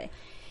that way.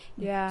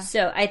 Yeah.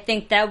 So I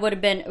think that would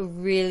have been a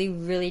really,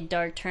 really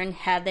dark turn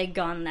had they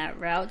gone that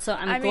route. So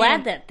I'm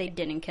glad that they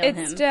didn't kill him.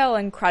 It's still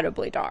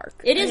incredibly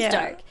dark. It is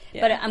dark.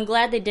 Yeah. But I'm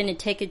glad they didn't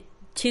take it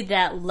to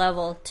that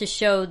level to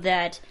show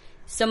that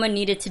someone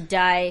needed to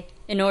die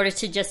in order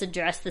to just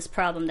address this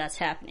problem that's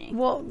happening.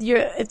 Well,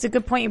 it's a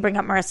good point you bring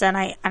up,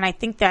 Marissa, and I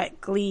think that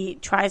Glee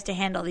tries to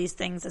handle these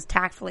things as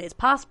tactfully as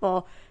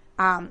possible.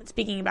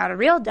 Speaking about a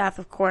real death,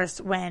 of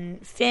course, when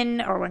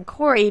Finn or when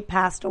Corey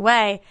passed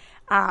away,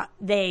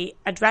 they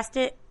addressed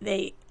it,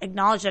 they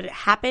acknowledged that it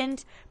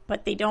happened,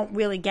 but they don't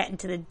really get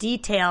into the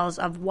details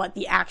of what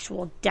the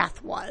actual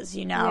death was,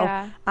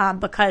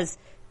 because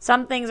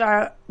some things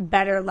are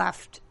better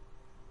left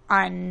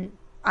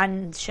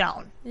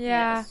unshown.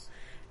 Yeah.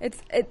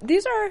 Yes.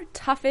 These are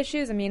tough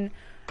issues,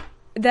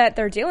 that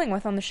they're dealing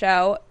with on the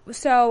show.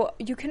 So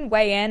you can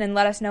weigh in and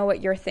let us know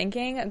what you're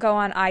thinking. Go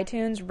on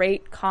iTunes,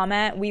 rate,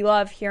 comment. We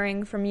love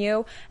hearing from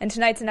you. And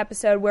tonight's an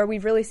episode where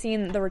we've really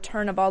seen the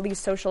return of all these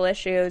social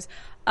issues.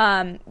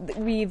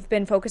 We've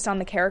been focused on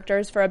the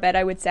characters for a bit,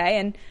 I would say,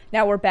 and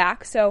now we're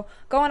back. So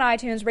go on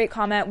iTunes, rate,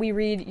 comment. We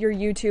read your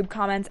YouTube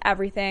comments,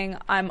 everything.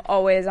 I'm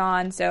always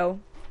on,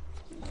 so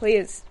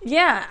please.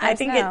 Yeah, I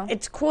think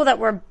it's cool that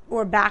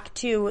we're back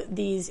to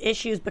these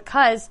issues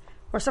because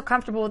we're so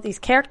comfortable with these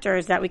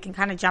characters that we can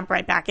kind of jump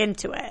right back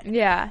into it.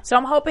 Yeah. So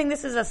I'm hoping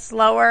this is a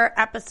slower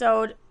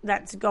episode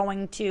that's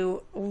going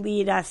to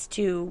lead us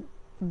to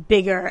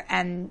bigger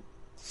and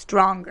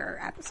stronger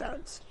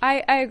episodes.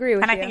 I agree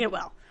with you. And I think it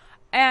will.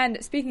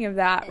 And speaking of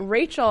that,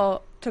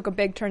 Rachel took a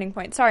big turning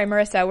point. Sorry,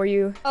 Marissa, were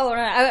you... Oh, no,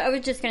 I was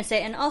just going to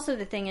say, and also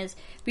the thing is,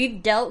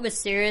 we've dealt with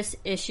serious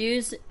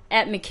issues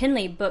at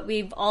McKinley, but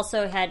we've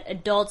also had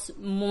adults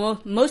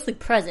mostly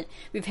present.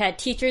 We've had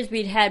teachers,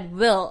 we've had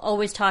Will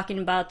always talking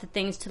about the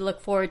things to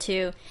look forward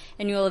to,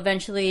 and you'll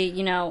eventually,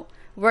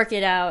 work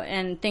it out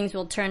and things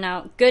will turn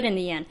out good in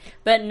the end.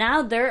 But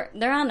now they're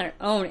on their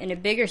own in a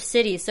bigger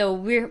city, so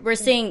we're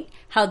seeing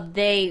how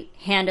they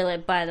handle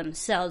it by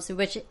themselves,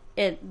 which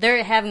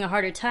they're having a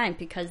harder time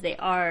because they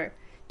are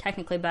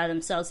technically by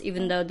themselves,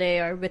 even though they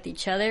are with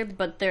each other,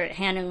 but they're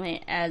handling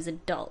it as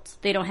adults.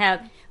 They don't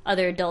have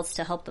other adults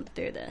to help them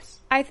through this.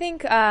 I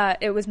think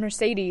it was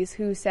Mercedes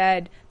who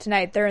said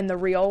tonight they're in the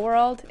real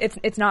world.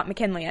 It's not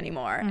McKinley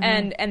anymore.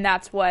 And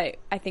that's what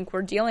I think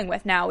we're dealing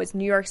with now is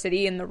New York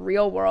City in the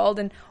real world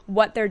and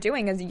what they're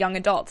doing as young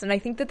adults. And I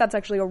think that's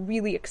actually a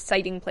really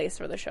exciting place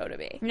for the show to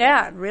be.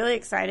 Yeah, really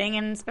exciting,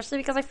 and especially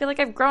because I feel like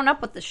I've grown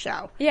up with the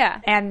show. Yeah.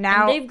 And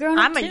now they've grown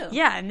up too.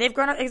 Yeah, and they've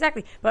grown up,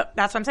 exactly. But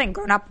that's what I'm saying,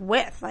 grown up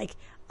with. Like,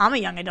 I'm a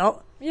young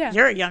adult. Yeah.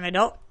 You're a young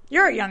adult.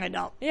 You're a young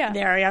adult. Yeah.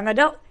 They're a young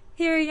adult.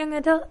 You're a young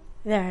adult.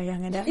 They're a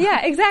young adult.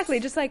 Yeah, exactly.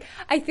 Just like,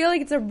 I feel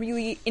like it's a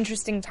really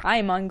interesting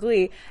time on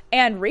Glee,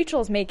 and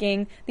Rachel's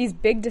making these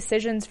big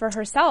decisions for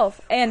herself.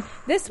 And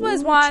this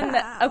was one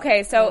that,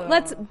 okay, so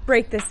let's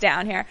break this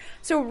down here.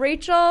 So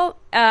Rachel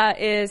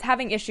is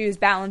having issues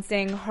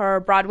balancing her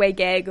Broadway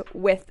gig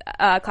with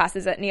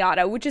classes at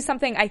NIATA, which is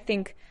something I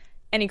think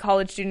any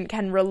college student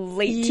can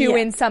relate to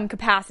in some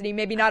capacity.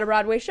 Maybe not a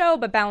Broadway show,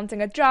 but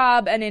balancing a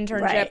job, an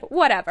internship,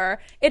 whatever.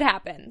 It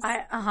happens.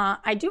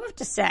 I do have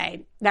to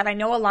say that I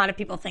know a lot of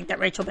people think that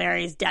Rachel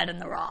Berry is dead in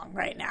the wrong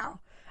right now.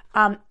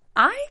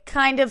 I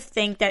kind of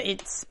think that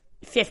it's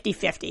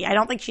 50-50. I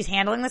don't think she's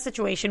handling the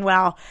situation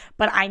well,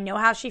 but I know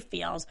how she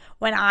feels.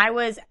 When I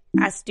was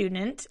a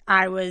student,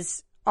 I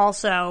was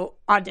also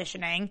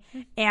auditioning,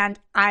 and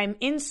I'm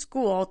in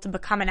school to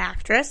become an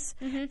actress,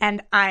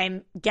 and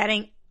I'm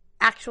getting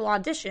actual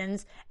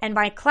auditions, and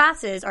my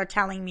classes are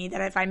telling me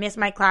that if I miss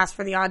my class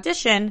for the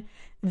audition,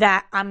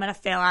 that I'm going to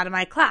fail out of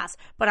my class.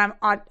 But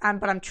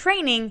I'm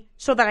training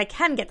so that I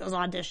can get those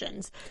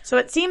auditions. So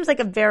it seems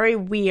like a very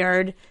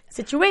weird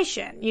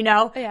situation, you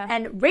know? Yeah.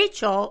 And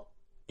Rachel,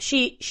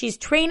 she's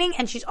training,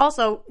 and she's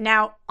also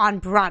now on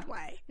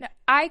Broadway. Now,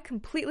 I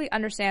completely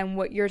understand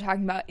what you're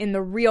talking about in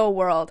the real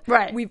world.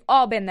 Right. We've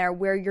all been there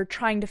where you're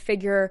trying to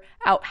figure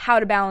out how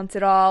to balance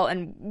it all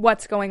and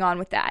what's going on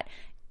with that.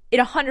 It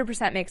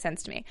 100% makes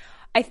sense to me.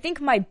 I think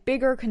my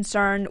bigger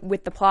concern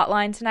with the plot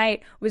line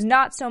tonight was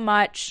not so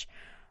much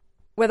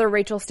whether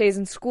Rachel stays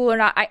in school or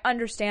not. I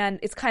understand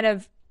it's kind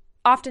of,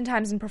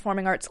 oftentimes in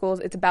performing arts schools,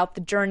 it's about the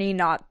journey,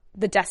 not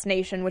the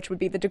destination, which would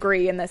be the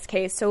degree in this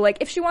case. So, like,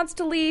 if she wants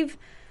to leave,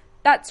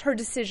 that's her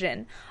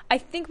decision. I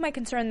think my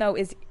concern, though,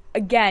 is,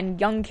 again,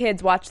 young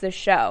kids watch this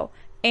show,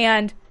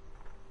 and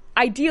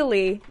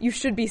ideally, you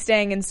should be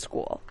staying in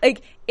school.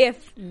 Like,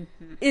 if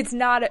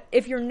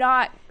you're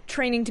not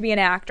training to be an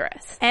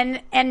actress.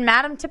 And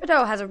Madame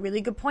Thibodeau has a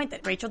really good point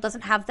that Rachel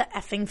doesn't have the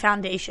effing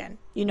foundation.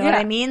 You know what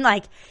I mean?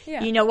 Like,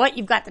 you know what?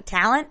 You've got the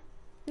talent.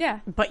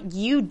 Yeah. But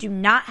you do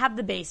not have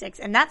the basics.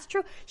 And that's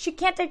true. She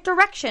can't take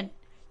direction.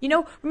 You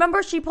know,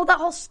 remember she pulled that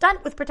whole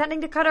stunt with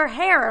pretending to cut her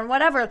hair and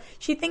whatever.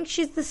 She thinks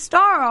she's the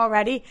star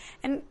already.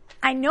 And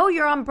I know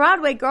you're on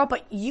Broadway, girl,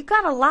 but you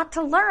got a lot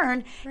to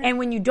learn. Right. And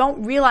when you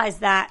don't realize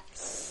that,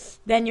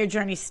 then your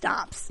journey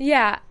stops.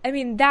 Yeah. I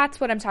mean, that's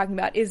what I'm talking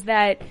about, is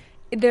that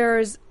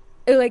there's,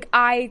 like,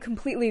 I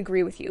completely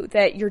agree with you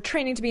that you're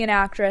training to be an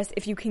actress.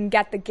 If you can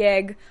get the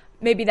gig,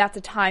 maybe that's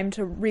a time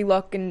to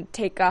relook and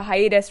take a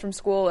hiatus from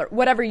school or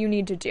whatever you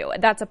need to do.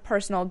 That's a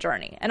personal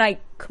journey, and I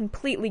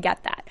completely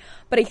get that.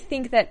 But I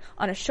think that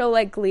on a show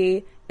like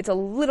Glee, it's a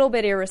little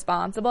bit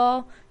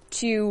irresponsible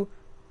to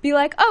be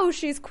like, oh,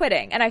 she's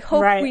quitting. And I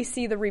hope we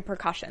see the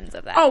repercussions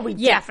of that. Oh, we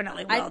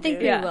definitely will. I think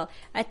we will.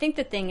 I think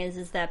the thing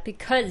is that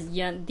because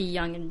the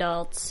young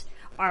adults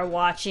are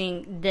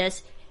watching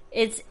this,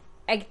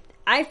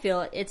 I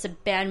feel it's a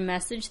bad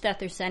message that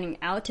they're sending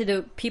out to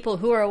the people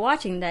who are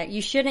watching, that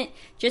you shouldn't,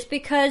 just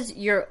because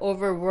you're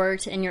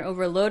overworked and you're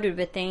overloaded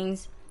with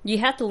things, you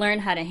have to learn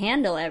how to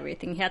handle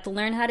everything. You have to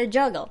learn how to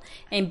juggle.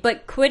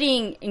 But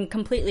quitting and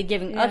completely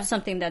giving up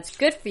something that's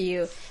good for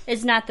you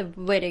is not the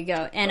way to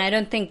go. And I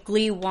don't think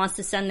Glee wants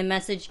to send the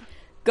message,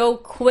 go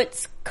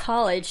quit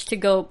college to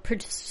go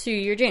pursue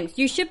your dreams.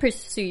 You should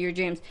pursue your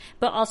dreams,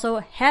 but also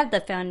have the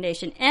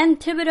foundation. And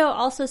Thibodeau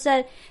also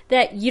said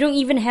that you don't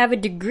even have a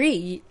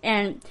degree,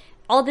 and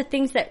all the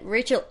things that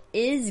Rachel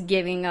is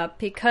giving up,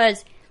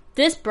 because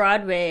this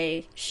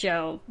Broadway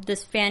show,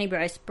 this Fanny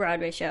Bryce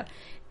Broadway show,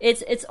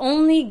 it's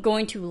only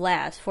going to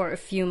last for a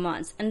few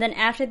months, and then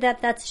after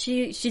that,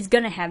 she's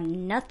gonna have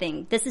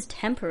nothing. This is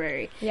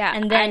temporary. Yeah.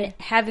 And then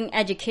having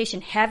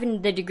education,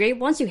 having the degree,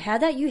 once you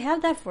have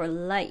that for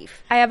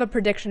life. I have a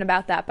prediction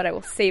about that, but I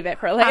will save it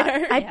for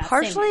later. I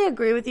partially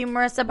agree with you,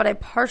 Marissa, but I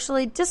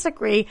partially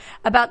disagree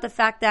about the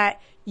fact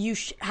that you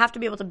have to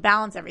be able to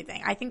balance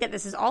everything. I think that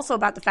this is also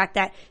about the fact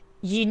that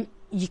you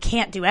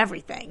can't do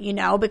everything, you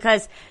know,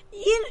 because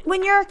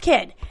when you're a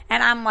kid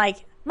and I'm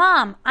like,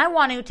 Mom, I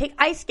want to take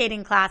ice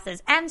skating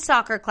classes and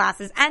soccer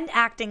classes and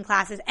acting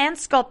classes and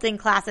sculpting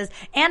classes,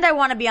 and I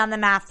want to be on the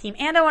math team,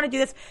 and I want to do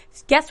this.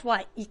 Guess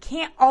what? You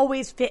can't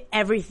always fit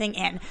everything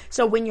in.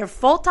 So when you're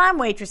full-time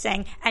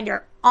waitressing and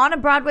you're on a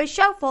Broadway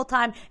show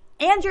full-time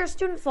and you're a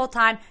student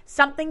full-time,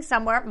 something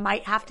somewhere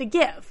might have to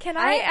give. Can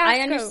I ask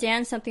I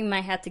understand something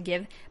might have to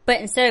give,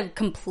 but instead of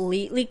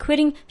completely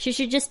quitting, she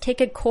should just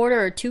take a quarter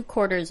or 2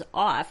 quarters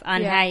off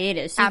on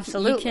hiatus.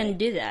 Absolutely. You can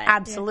do that.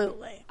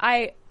 Absolutely.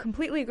 I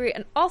completely agree.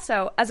 And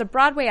also, as a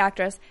Broadway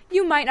actress,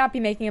 you might not be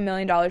making $1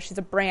 million. She's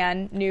a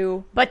brand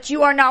new... But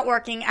you are not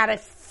working at a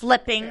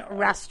flipping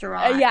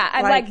restaurant.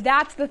 and like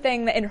that's the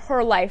thing that in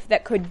her life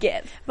that could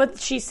give. But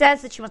she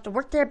says that she wants to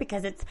work there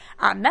because it's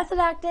method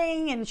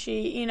acting, and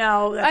she,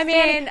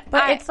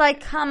 it's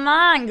like, come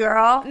on,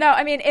 girl. No,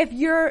 I mean, if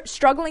you're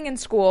struggling in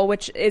school,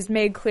 which is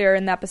made clear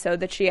in the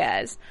episode that she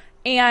is,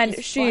 and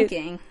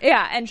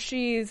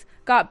she's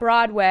got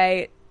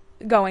Broadway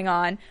going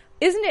on,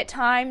 isn't it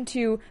time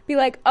to be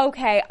like,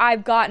 okay,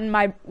 I've gotten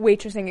my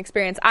waitressing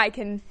experience, I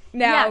can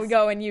now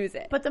go and use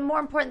it? But the more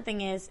important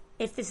thing is,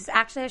 if this is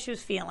actually how she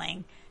was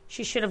feeling,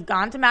 she should have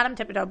gone to Madame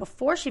Thibodeau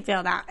before she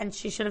failed out, and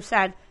she should have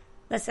said,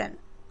 listen,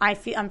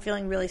 I'm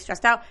feeling really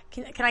stressed out.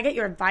 Can I get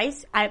your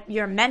advice?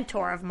 You're a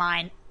mentor of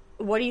mine.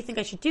 What do you think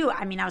I should do?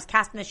 I mean, I was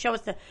cast in the show.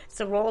 It's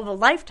the role of a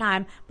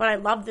lifetime, but I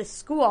love this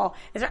school.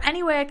 Is there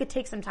any way I could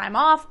take some time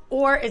off?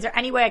 Or is there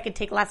any way I could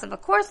take less of a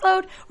course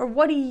load? Or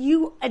what do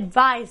you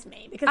advise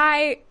me? Because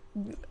I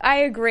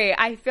agree.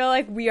 I feel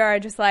like we are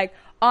just like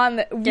on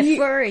the...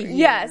 Defer.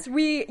 Yes,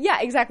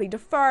 exactly.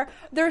 Defer.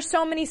 There are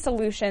so many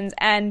solutions,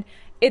 and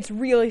it's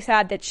really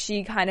sad that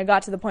she kind of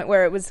got to the point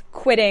where it was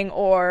quitting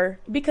or...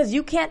 Because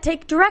you can't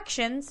take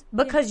directions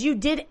because you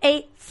did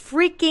a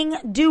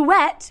freaking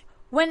duet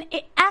when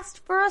it asked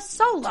for a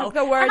solo. Took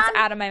the words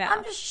out of my mouth.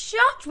 I'm just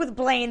shocked with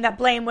Blaine that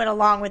Blaine went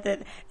along with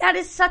it. That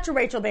is such a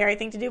Rachel Berry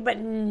thing to do, but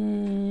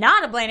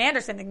not a Blaine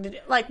Anderson thing to do.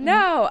 Like,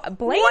 no,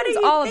 Blaine's what are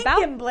you all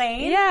thinking, about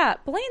Blaine? Yeah,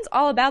 Blaine's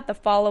all about the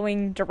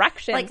following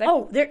directions.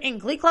 Like, they're in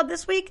Glee Club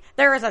this week.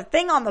 There is a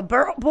thing on the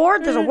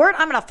board. There's a word.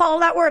 I'm going to follow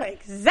that word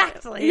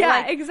exactly.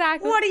 Yeah,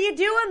 exactly. What are you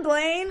doing,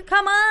 Blaine?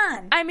 Come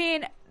on. I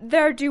mean,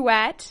 their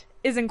duet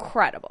is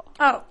incredible.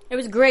 Oh, it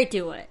was a great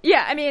duet.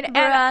 Yeah, I mean,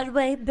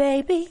 Broadway,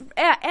 baby.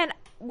 And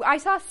I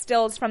saw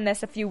stills from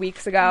this a few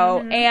weeks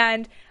ago,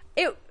 and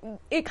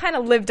it kind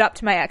of lived up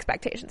to my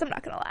expectations. I'm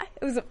not gonna lie,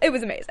 it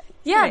was amazing.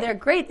 Yeah, they're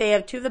great. They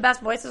have 2 of the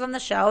best voices on the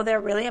show. They're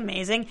really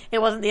amazing. It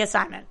wasn't The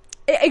Assignment.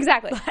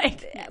 Exactly.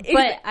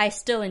 But I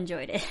still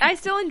enjoyed it. I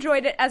still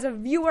enjoyed it as a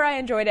viewer. I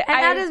enjoyed it.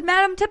 And that is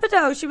Madame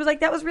Thibodeau. She was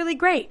like, that was really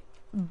great.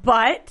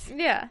 But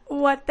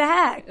what the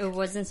heck? It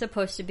wasn't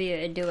supposed to be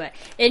a duet.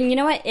 And you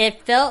know what?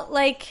 It felt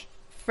like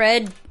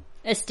Fred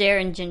Astaire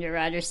and Ginger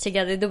Rogers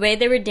together. The way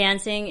they were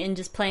dancing and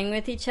just playing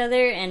with each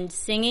other and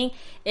singing,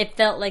 it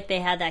felt like they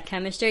had that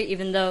chemistry,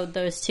 even though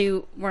those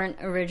 2 weren't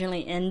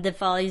originally in the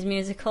Follies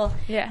musical.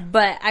 Yeah.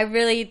 But I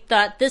really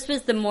thought this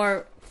was the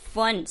more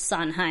fun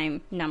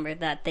Sondheim number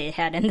that they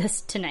had in this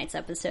tonight's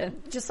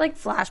episode. Just like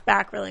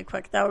flashback really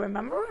quick though.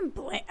 Remember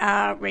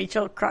when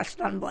Rachel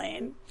crushed on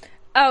Blaine?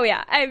 Oh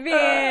yeah, I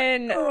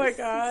mean, oh my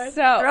god,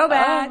 so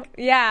throwback.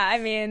 Yeah, I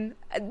mean,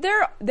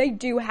 they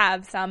do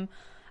have some.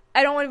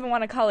 I don't even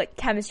want to call it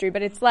chemistry,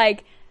 but it's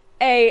like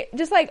a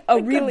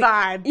really good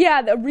vibe.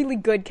 Yeah, a really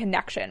good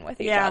connection with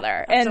each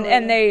other,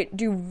 and they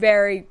do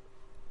very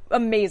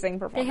amazing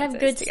performances. They have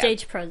good together.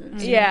 Stage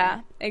presence.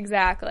 Yeah,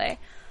 exactly.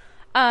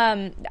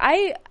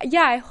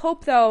 I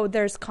hope though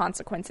there's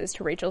consequences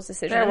to Rachel's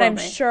decision, and I'm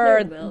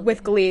sure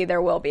with Glee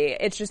there will be.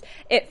 It's just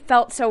it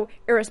felt so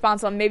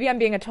irresponsible. Maybe I'm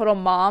being a total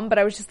mom, but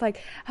I was just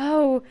like,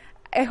 oh,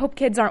 I hope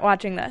kids aren't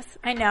watching this.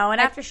 I know. And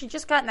after she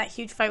just got in that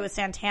huge fight with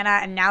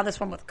Santana, and now this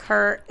one with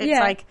Kurt, it's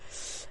like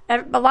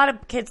a lot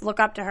of kids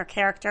look up to her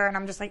character, and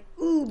I'm just like,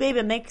 ooh,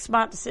 baby, make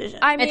smart decisions.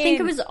 I think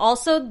it was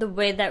also the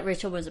way that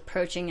Rachel was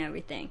approaching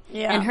everything,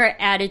 and her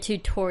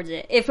attitude towards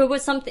it. If it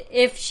was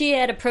if she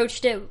had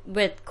approached it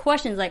with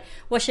questions like,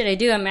 "What should I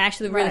do? I'm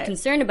actually really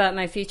concerned about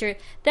my future."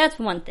 That's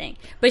one thing,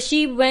 but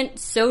she went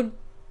so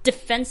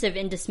defensive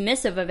and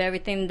dismissive of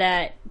everything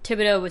that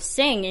Thibodeau was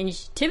saying, and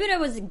Thibodeau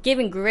was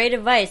giving great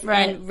advice,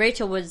 and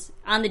Rachel was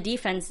on the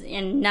defense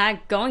and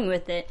not going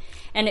with it.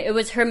 And it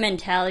was her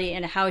mentality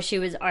and how she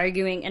was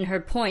arguing and her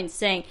points,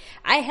 saying,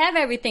 I have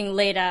everything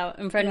laid out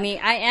in front of me.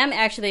 I am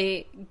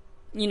actually,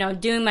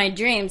 doing my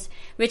dreams,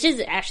 which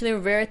is actually a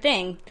rare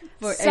thing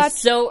for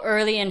so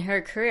early in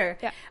her career.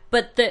 Yeah.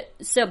 But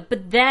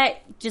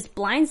that just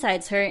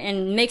blindsides her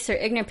and makes her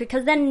ignorant,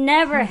 because that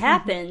never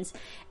happens.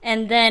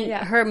 And then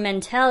her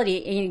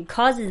mentality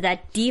causes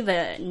that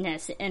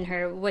diva-ness in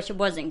her, which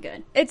wasn't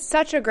good. It's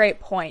such a great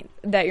point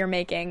that you're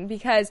making,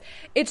 because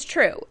it's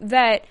true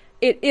that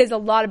it is a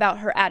lot about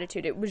her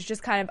attitude. It was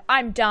just kind of,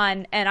 I'm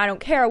done and I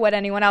don't care what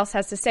anyone else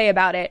has to say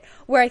about it.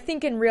 Where I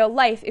think in real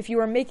life, if you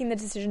were making the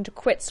decision to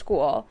quit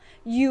school,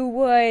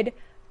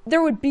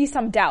 there would be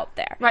some doubt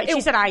there. Right.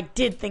 She said, I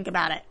did think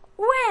about it.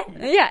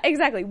 When? Yeah,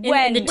 exactly.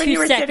 When the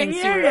 2 seconds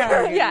you were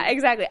Yeah,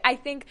 exactly. I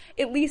think,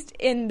 at least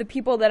in the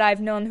people that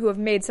I've known who have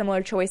made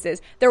similar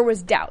choices, there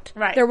was doubt.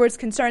 Right. There was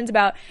concerns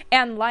about,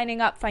 and lining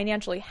up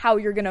financially, how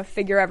you're going to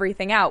figure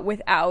everything out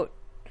without,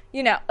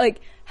 you know,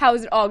 like, how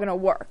is it all going to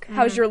work?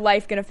 How's your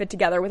life going to fit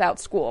together without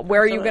school?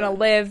 Where are you going to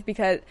live?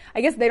 Because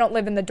I guess they don't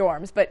live in the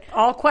dorms, but...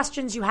 All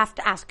questions you have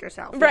to ask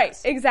yourself. Right,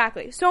 yes.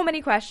 exactly. So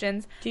many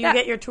questions. Do you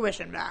get your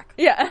tuition back?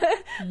 Yeah.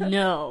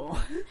 No.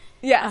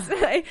 Yes.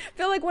 I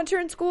feel like once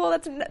you're in school,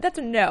 that's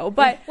a no.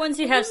 But once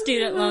you have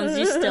student loans,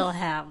 you still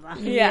have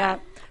them. Yeah.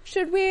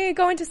 Should we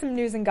go into some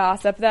news and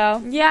gossip,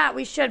 though? Yeah,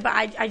 we should, but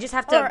I just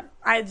have to...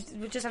 I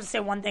just have to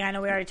say one thing. I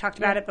know we already talked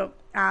about it, but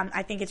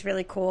I think it's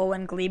really cool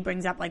when Glee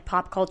brings up, like,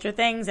 pop culture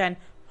things, and...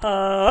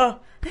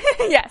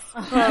 Yes.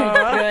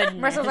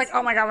 Marissa was like,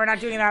 oh my God, we're not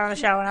doing that on the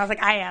show. And I was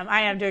like,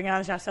 I am doing it on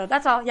the show. So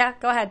that's all. Yeah,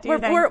 go ahead. Do your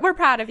thing. We're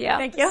proud of you.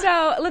 Thank you.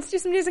 So let's do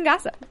some news and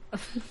gossip.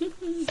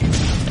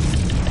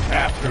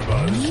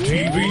 AfterBuzz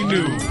TV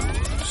News.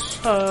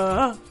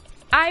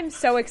 I'm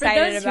so excited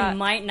For those about... who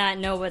might not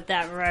know what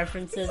that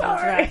reference is,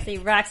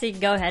 Roxy,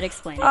 go ahead,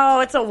 explain it.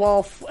 Oh, it's a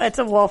Wolf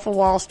of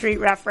Wall Street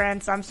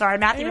reference. I'm sorry.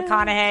 Matthew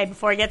McConaughey,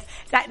 before he gets...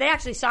 They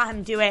actually saw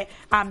him do it.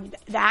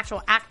 The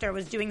actual actor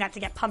was doing that to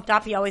get pumped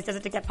up. He always does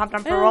it to get pumped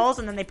up for roles,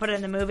 and then they put it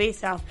in the movie,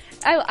 so...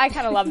 I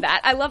kind of love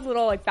that. I love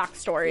little, like,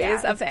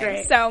 backstories of things.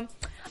 Great. So...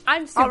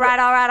 I'm super... All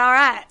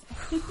right.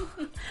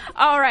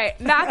 All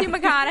right. Matthew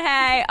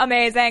McConaughey,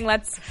 amazing.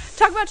 Let's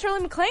talk about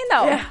Shirley MacLaine,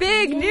 though. Yeah.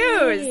 Big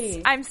news.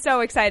 I'm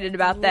so excited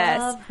about this.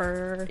 Love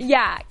her.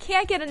 Yeah,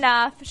 can't get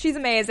enough. She's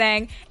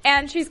amazing.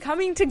 And she's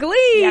coming to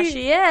Glee. Yeah,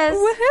 she is.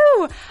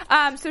 Woohoo.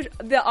 So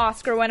the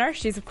Oscar winner,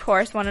 she's, of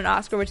course, won an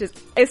Oscar, which is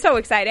so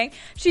exciting.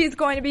 She's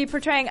going to be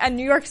portraying a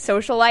New York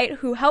socialite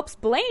who helps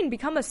Blaine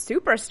become a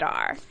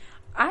superstar.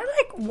 I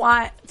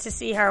want to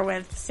see her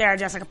with Sarah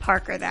Jessica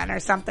Parker then or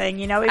something.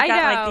 You know, we've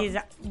got like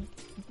these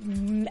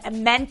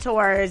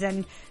mentors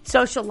and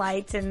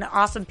socialites and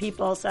awesome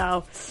people.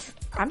 So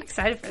I'm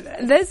excited for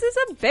this. This is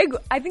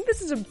I think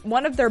this is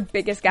one of their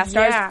biggest guest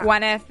stars. Yeah.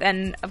 Gwyneth,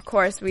 and of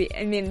course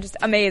just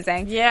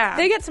amazing. Yeah.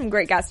 They get some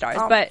great guest stars,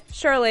 but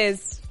Shirley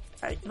is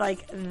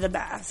like the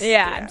best.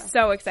 Yeah, I'm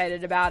so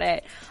excited about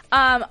it.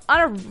 On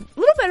a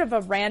little bit of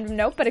a random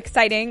note, but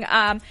exciting,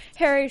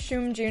 Harry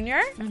Shum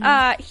Jr.,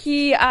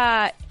 he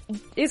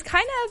is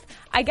kind of,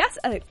 I guess,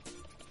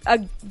 a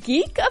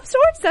geek of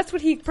sorts. That's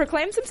what he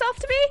proclaims himself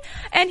to be.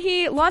 And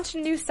he launched a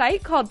new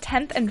site called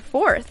 10th and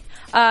 4th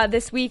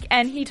this week,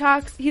 and he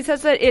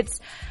says that it's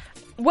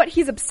what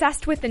he's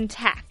obsessed with in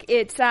tech.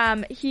 It's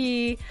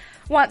he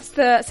wants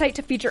the site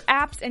to feature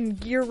apps and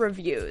gear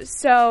reviews.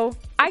 So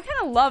I kind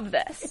of love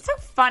this. It's so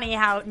funny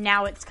how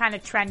now it's kind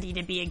of trendy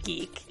to be a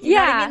geek. You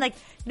know what I mean? Like,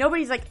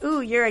 nobody's like,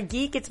 ooh, you're a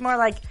geek. It's more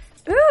like,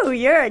 ooh,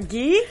 you're a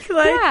geek?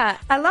 Like,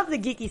 I love the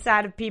geeky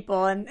side of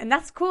people, and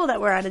that's cool that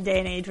we're at a day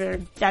and age where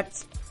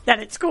that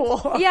it's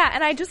cool. Yeah,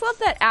 and I just love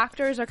that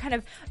actors are kind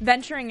of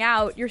venturing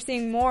out. You're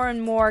seeing more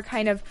and more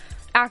kind of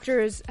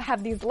actors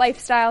have these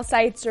lifestyle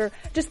sites or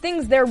just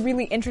things they're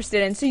really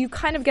interested in. So you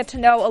kind of get to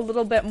know a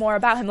little bit more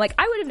about him. Like,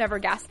 I would have never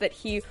guessed that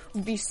he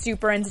would be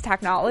super into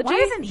technology. Why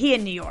isn't he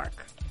in New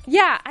York?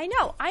 Yeah, I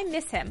know. I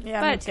miss him.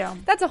 Yeah, but me too.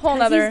 That's a whole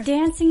nother... He's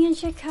dancing in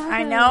Chicago.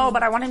 I know,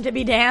 but I want him to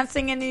be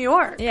dancing in New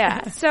York.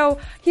 Yeah. So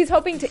he's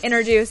hoping to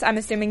introduce, I'm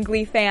assuming,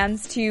 Glee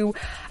fans to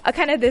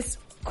kind of this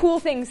cool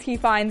things he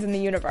finds in the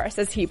universe,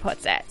 as he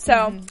puts it.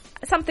 So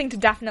something to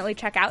definitely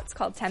check out. It's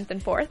called 10th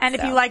and 4th. And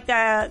if you like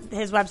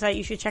his website,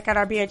 you should check out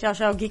our BHL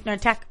show, Geek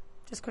Nerd Tech.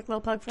 Just a quick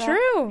little plug for that.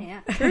 True.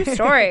 Yeah. True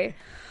story.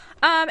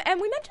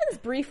 And we mentioned this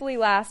briefly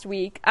last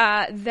week,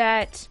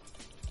 that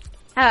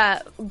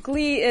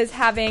Glee is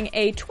having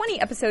a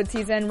 20-episode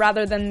season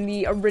rather than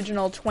the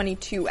original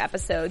 22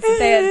 episodes that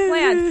they had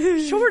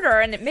planned. Shorter,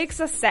 and it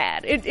makes us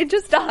sad. It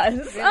just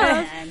does.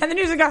 And the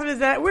news and gossip is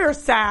that we're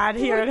sad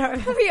here.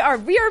 We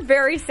are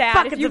very sad.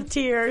 Buckets of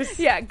tears.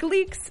 Yeah,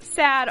 Gleek's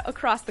sad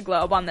across the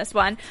globe on this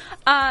one.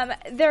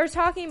 They're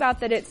talking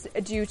about that it's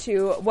due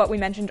to what we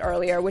mentioned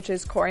earlier, which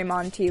is Corey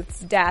Monteith's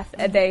death.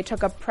 They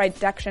took a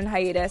production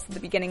hiatus at the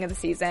beginning of the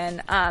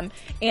season, and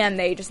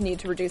they just need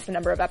to reduce the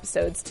number of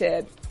episodes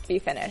to be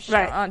finished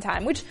on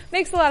time, which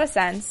makes a lot of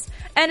sense.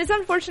 And it's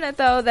unfortunate,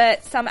 though,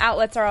 that some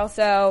outlets are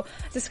also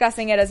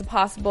discussing it as a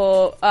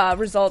possible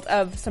result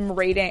of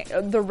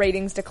the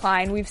ratings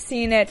decline. We've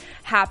seen it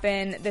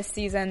happen this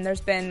season.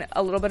 There's been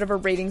a little bit of a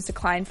ratings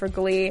decline for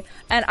Glee,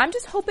 and I'm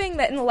just hoping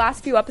that in the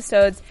last few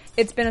episodes,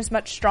 it's been a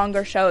much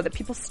stronger show that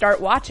people start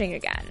watching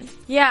again.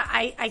 Yeah,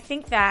 I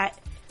think that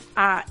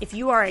if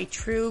you are a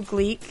true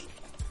Gleek,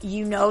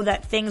 you know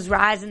that things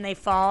rise and they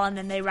fall and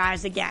then they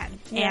rise again.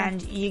 Yeah.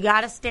 And you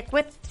got to stick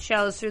with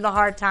shows through the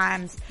hard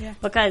times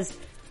because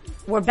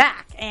we're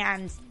back.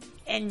 And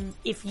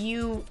if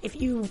you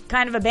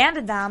kind of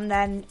abandon them,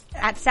 then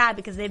that's sad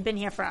because they've been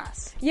here for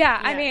us. Yeah.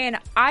 I mean,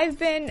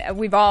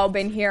 we've all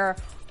been here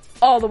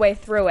all the way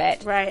through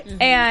it. Right.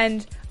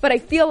 But I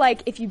feel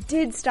like if you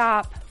did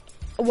stop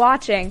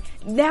watching,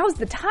 now's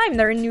the time.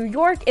 They're in New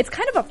York. It's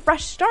kind of a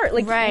fresh start.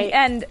 Like, right.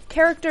 And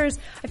characters,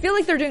 I feel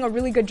like they're doing a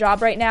really good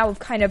job right now of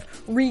kind of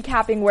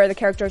recapping where the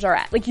characters are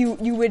at. Like, you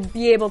would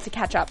be able to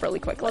catch up really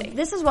quickly. Well,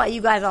 this is why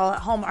you guys all at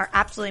home are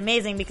absolutely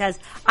amazing, because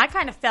I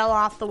kind of fell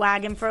off the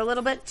wagon for a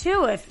little bit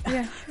too,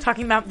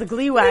 talking about the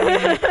Glee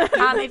wagon.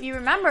 If you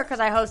remember, because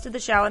I hosted the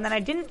show and then I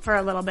didn't for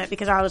a little bit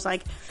because I was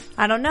like,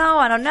 I don't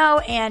know,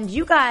 and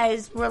you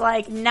guys were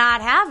like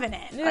not having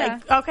it. Yeah.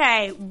 Like,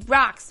 okay,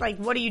 rocks, like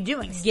what are you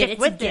doing? Stick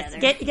with this.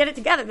 Get it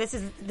together. This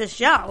is the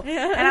show.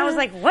 And I was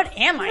like, what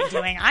am I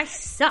doing? I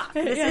suck.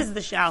 This is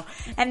the show.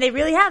 And they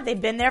really have. They've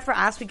been there for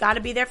us. We got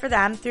to be there for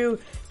them through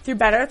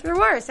better, through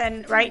worse.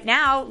 And right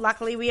now,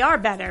 luckily, we are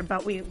better.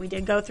 But we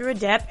did go through a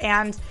dip.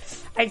 And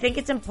I think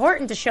it's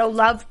important to show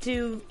love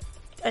to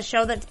a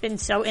show that's been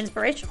so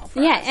inspirational for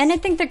us. Yeah, and I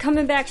think they're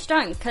coming back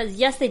strong. Because,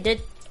 yes, they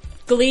did.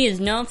 Glee is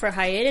known for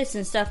hiatus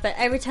and stuff. But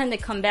every time they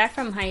come back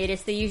from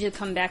hiatus, they usually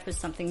come back with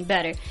something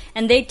better.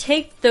 And they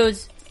take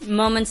those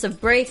moments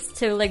of breaks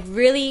to, like,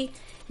 really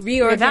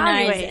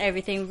reorganize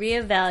everything,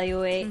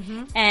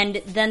 reevaluate,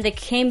 and then they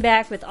came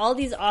back with all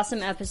these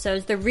awesome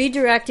episodes. They're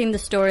redirecting the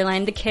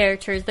storyline, the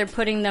characters, they're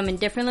putting them in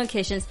different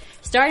locations,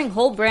 starting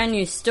whole brand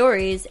new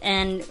stories,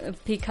 and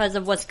because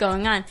of what's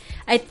going on.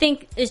 I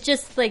think it's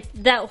just like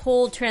that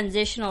whole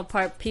transitional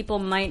part people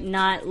might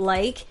not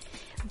like,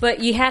 but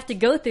you have to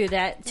go through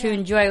that to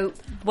enjoy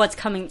what's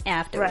coming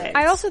afterwards. Right.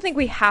 I also think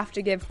we have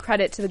to give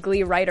credit to the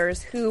Glee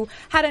writers who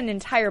had an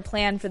entire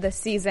plan for this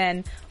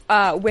season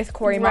with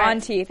Corey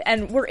Monteith,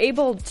 and were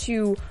able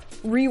to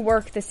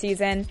rework the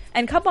season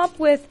and come up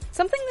with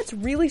something that's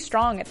really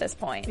strong at this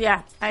point.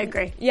 Yeah, I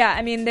agree. Yeah,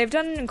 I mean, they've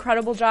done an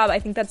incredible job. I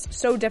think that's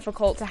so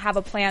difficult to have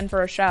a plan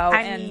for a show.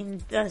 I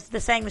mean, the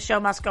saying the show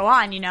must go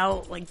on,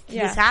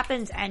 this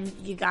happens and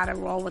you gotta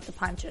roll with the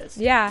punches.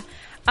 Yeah.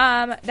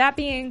 That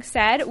being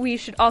said, we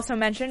should also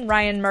mention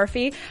Ryan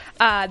Murphy,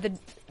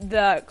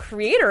 the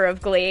creator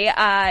of Glee.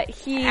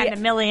 He and a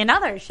million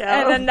other shows.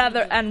 And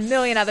a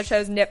million other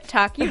shows, Nip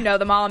Tuck. You know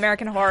them all,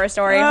 American Horror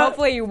Story.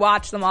 Hopefully you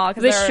watch them all.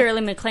 But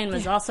Shirley MacLaine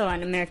was also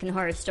on American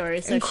Horror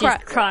Story, so she's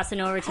crossing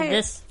over to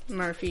this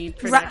Murphy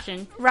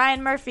production.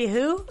 Ryan Murphy,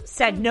 who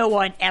said no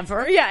one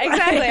ever. Yeah,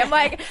 exactly. I'm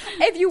like,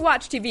 if you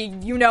watch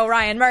TV, you know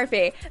Ryan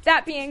Murphy.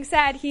 That being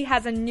said, he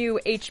has a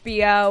new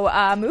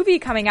HBO movie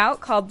coming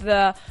out called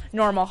The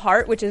Normal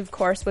Heart, which of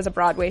course was a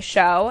Broadway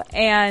show,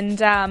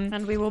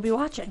 and we will be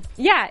watching.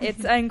 Yeah,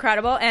 it's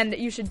incredible, and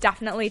you should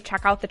definitely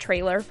check out the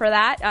trailer for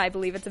that. I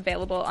believe it's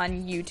available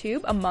on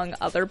YouTube, among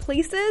other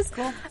places.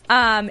 Cool.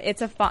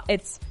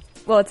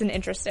 It's an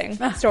interesting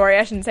story.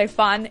 I shouldn't say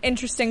fun.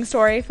 Interesting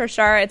story for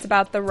sure. It's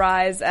about the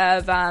rise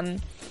of a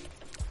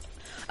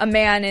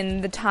man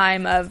in the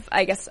time of,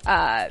 I guess,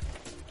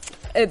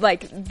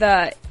 like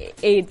the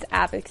AIDS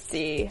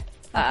advocacy.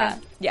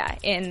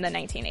 In the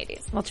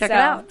 1980s. We'll check it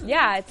out.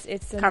 Yeah,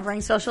 it's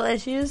covering social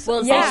issues. Well,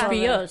 it's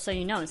HBO, so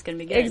you know it's going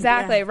to be good.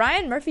 Exactly. Yeah.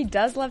 Ryan Murphy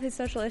does love his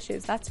social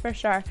issues. That's for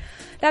sure.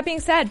 That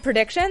being said,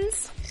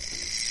 predictions.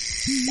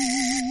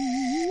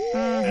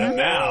 And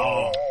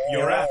now,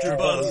 your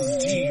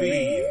AfterBuzz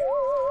TV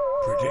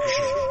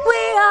prediction.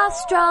 We are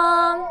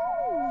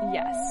strong.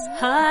 Yes.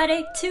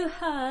 Heartache to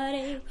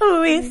heartache.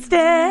 We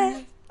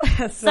stand.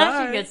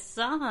 Such a good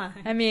song.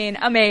 I mean,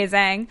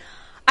 amazing.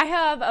 I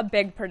have a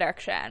big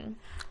prediction.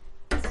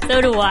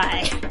 So do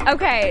I.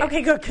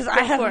 Okay, good, because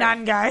I have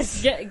none,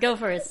 guys. Go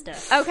for it,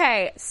 Steph.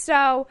 Okay,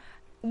 so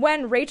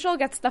when Rachel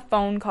gets the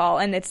phone call,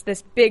 and it's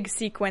this big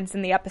sequence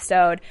in the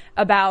episode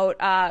about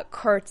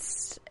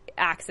Kurt's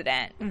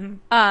accident.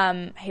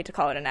 I hate to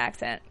call it an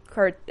accident.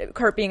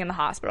 Kurt being in the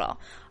hospital.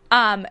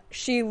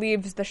 She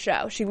leaves the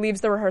show. She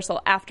leaves the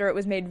rehearsal after it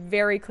was made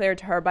very clear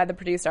to her by the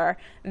producer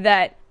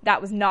that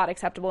that was not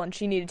acceptable and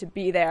she needed to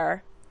be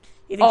there.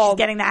 You think she's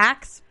getting the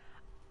axe?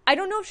 I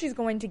don't know if she's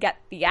going to get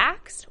the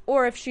axe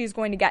or if she's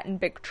going to get in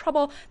big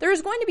trouble. There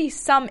is going to be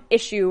some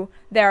issue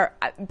there,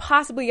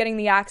 possibly getting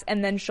the axe,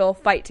 and then she'll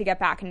fight to get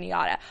back in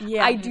Yada.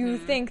 Yeah. I do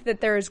think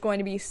that there is going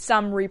to be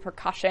some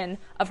repercussion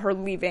of her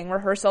leaving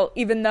rehearsal,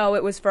 even though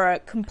it was for a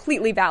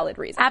completely valid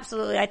reason.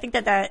 Absolutely. I think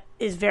that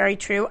is very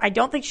true. I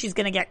don't think she's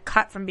going to get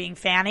cut from being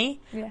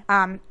Fanny.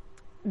 Yeah.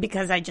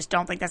 Because I just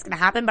don't think that's going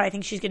to happen. But I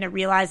think she's going to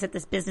realize that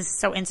this business is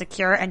so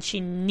insecure and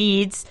she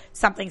needs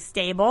something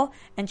stable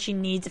and she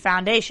needs a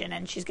foundation.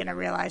 And she's going to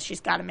realize she's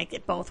got to make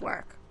it both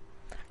work.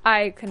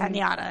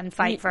 Kenyatta and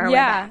fight for her way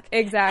back. Yeah,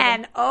 exactly.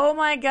 And oh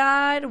my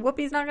God,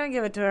 Whoopi's not going to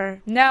give it to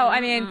her. No,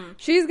 I mean,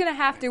 she's going to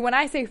have to. When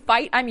I say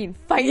fight, I mean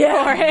fight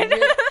for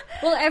it.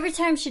 Well, every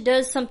time she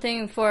does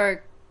something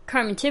for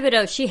Carmen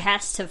Thibodeau, she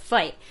has to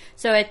fight.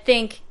 So I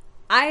think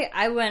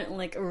I went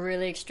like a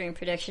really extreme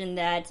prediction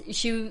that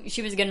she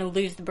was going to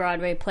lose the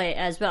Broadway play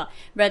as well.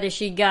 Rather,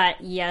 she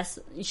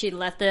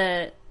left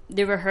the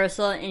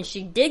rehearsal and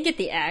she did get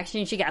the axe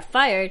and she got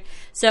fired.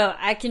 So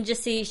I can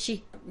just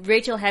see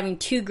Rachel having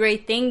two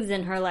great things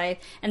in her life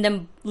and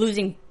then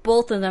losing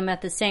both of them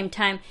at the same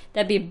time.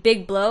 That'd be a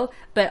big blow,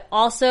 but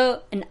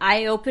also an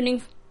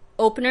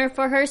opener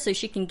for her so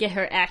she can get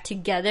her act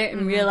together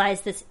and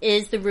realize this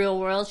is the real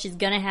world. She's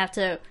going to have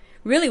to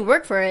really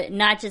work for it,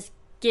 not just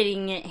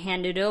getting it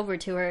handed over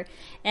to her.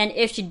 And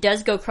if she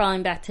does go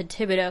crawling back to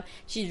Thibodeau,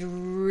 she's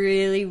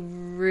really,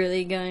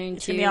 really going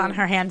to be on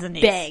her hands and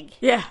knees. Beg.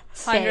 Yeah.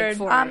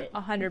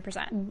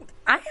 100%.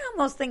 I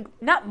almost think,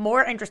 not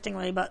more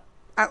interestingly, but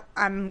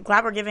I'm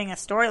glad we're giving a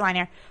storyline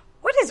here.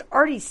 What is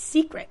Artie's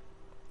secret?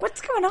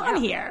 What's going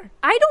on here?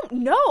 I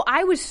don't know.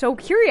 I was so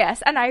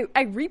curious, and I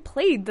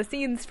replayed the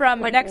scenes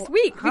from next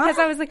week because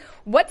I was like,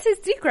 what's his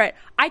secret?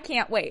 I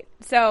can't wait.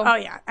 So, oh,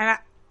 yeah. And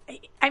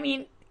I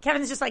mean,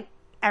 Kevin's just like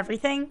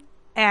everything,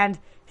 and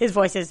his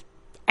voice is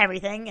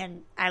everything,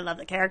 and I love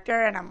the character,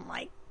 and I'm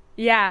like...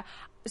 Yeah.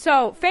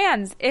 So,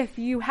 fans, if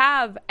you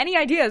have any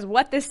ideas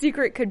what this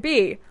secret could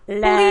be,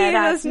 let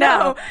us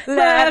know.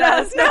 Let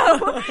us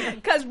know.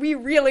 Because we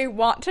really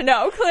want to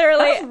know,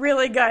 clearly. That's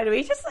really good.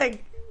 We just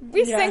like...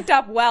 We synced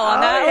up well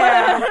on that.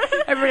 Yeah.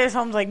 Everybody at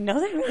home's like, no,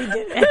 they really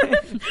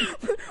didn't.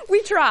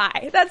 We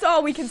try. That's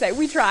all we can say.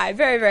 We try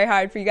very, very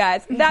hard for you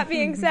guys. That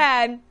being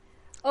said...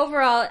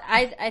 Overall,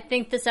 I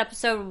think this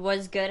episode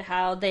was good,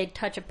 how they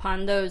touch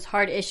upon those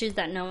hard issues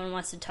that no one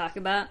wants to talk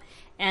about.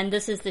 And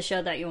this is the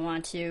show that you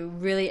want to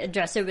really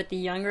address it with the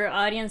younger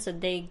audience so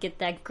they get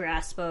that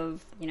grasp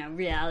of,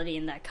 reality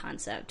and that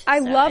concept. I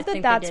love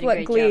that that's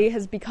what Glee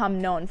has become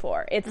known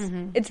for.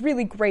 It's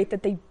really great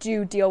that they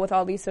do deal with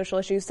all these social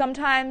issues.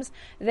 Sometimes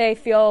they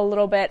feel a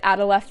little bit out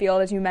of left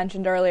field, as you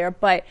mentioned earlier,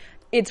 but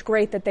it's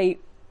great that they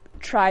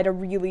try to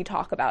really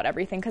talk about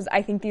everything because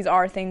I think these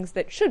are things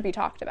that should be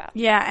talked about.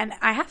 Yeah, and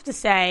I have to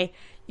say,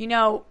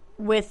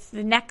 with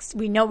the next,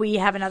 we know we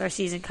have another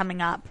season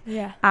coming up.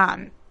 Yeah.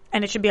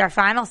 And it should be our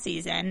final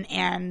season.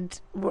 And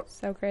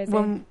so crazy.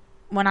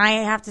 When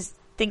I have to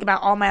think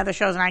about all my other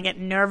shows and I get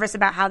nervous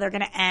about how they're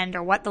going to end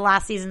or what the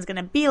last season's going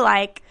to be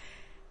like,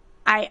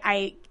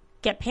 I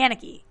get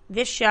panicky.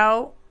 This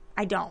show,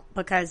 I don't,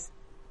 because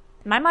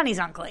my money's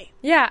on Glee.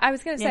 Yeah, I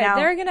was going to say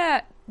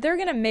they're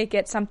gonna make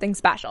it something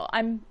special.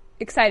 I'm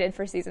excited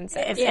for season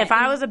 6. If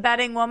I was a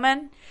betting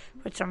woman,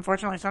 which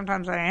unfortunately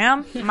sometimes I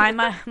am,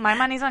 my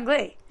money's on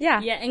Glee. Yeah.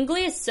 Yeah, and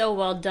Glee is so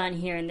well done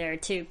here and there,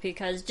 too,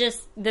 because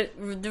just the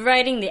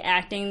writing, the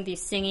acting, the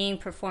singing,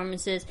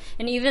 performances,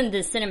 and even the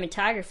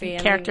cinematography.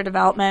 Character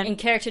development. And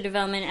character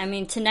development. I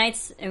mean,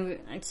 tonight's...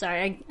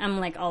 Sorry, I'm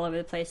like all over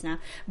the place now.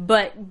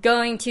 But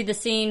going to the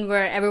scene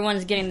where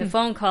everyone's getting the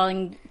phone call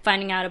and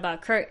finding out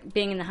about Kurt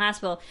being in the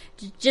hospital,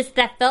 just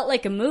that felt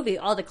like a movie.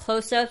 All the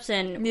close-ups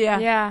and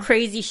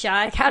crazy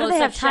shots. Like, how do they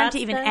have time to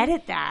even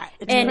edit that?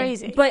 It's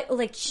crazy.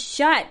 But,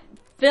 shot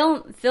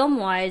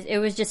film-wise, it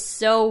was just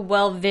so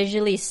well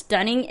visually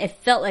stunning. It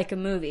felt like a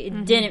movie.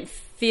 It didn't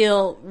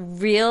feel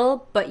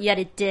real, but yet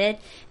it did.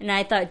 And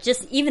I thought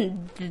just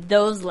even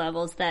those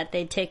levels that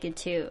they take it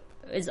to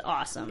is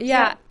awesome.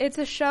 Yeah, it's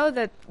a show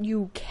that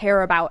you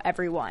care about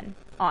everyone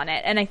on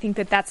it. And I think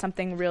that that's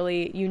something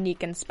really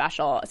unique and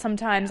special.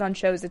 Sometimes on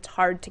shows it's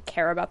hard to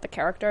care about the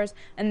characters,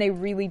 and they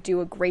really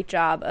do a great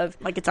job of...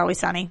 Like It's Always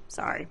Sunny.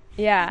 Sorry.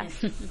 Yeah.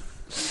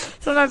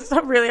 Sometimes it's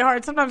really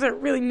hard. Sometimes they're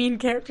really mean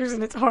characters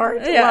and it's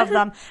hard to love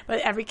them. But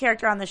every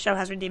character on the show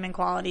has redeeming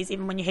qualities.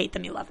 Even when you hate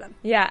them, you love them.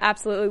 Yeah,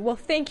 absolutely. Well,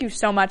 thank you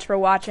so much for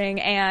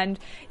watching. And,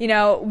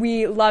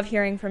 we love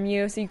hearing from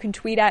you. So you can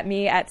tweet at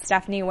me at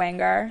Stephanie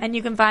Wenger. And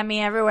you can find me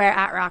everywhere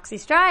at Roxy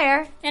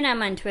Stryer. And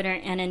I'm on Twitter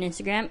and on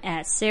Instagram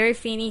at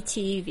Serafini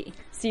TV.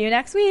 See you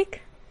next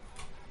week.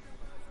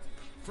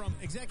 From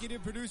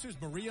executive producers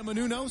Maria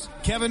Menounos,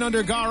 Kevin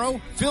Undergaro,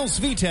 Phil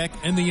Svitek,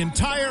 and the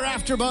entire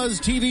AfterBuzz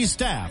TV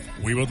staff,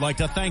 we would like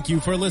to thank you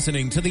for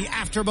listening to the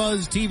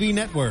AfterBuzz TV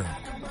network.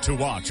 To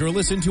watch or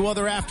listen to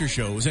other after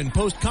shows and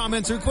post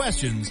comments or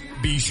questions,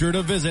 be sure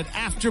to visit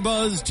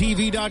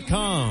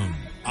AfterBuzzTV.com.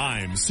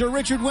 I'm Sir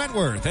Richard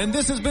Wentworth, and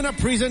this has been a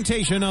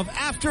presentation of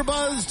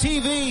AfterBuzz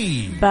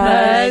TV.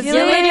 Buzz you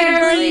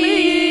later,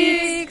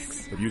 Leaks.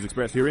 The views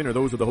expressed herein are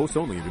those of the hosts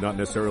only and do not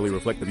necessarily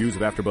reflect the views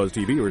of AfterBuzz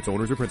TV or its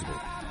owners or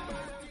principals.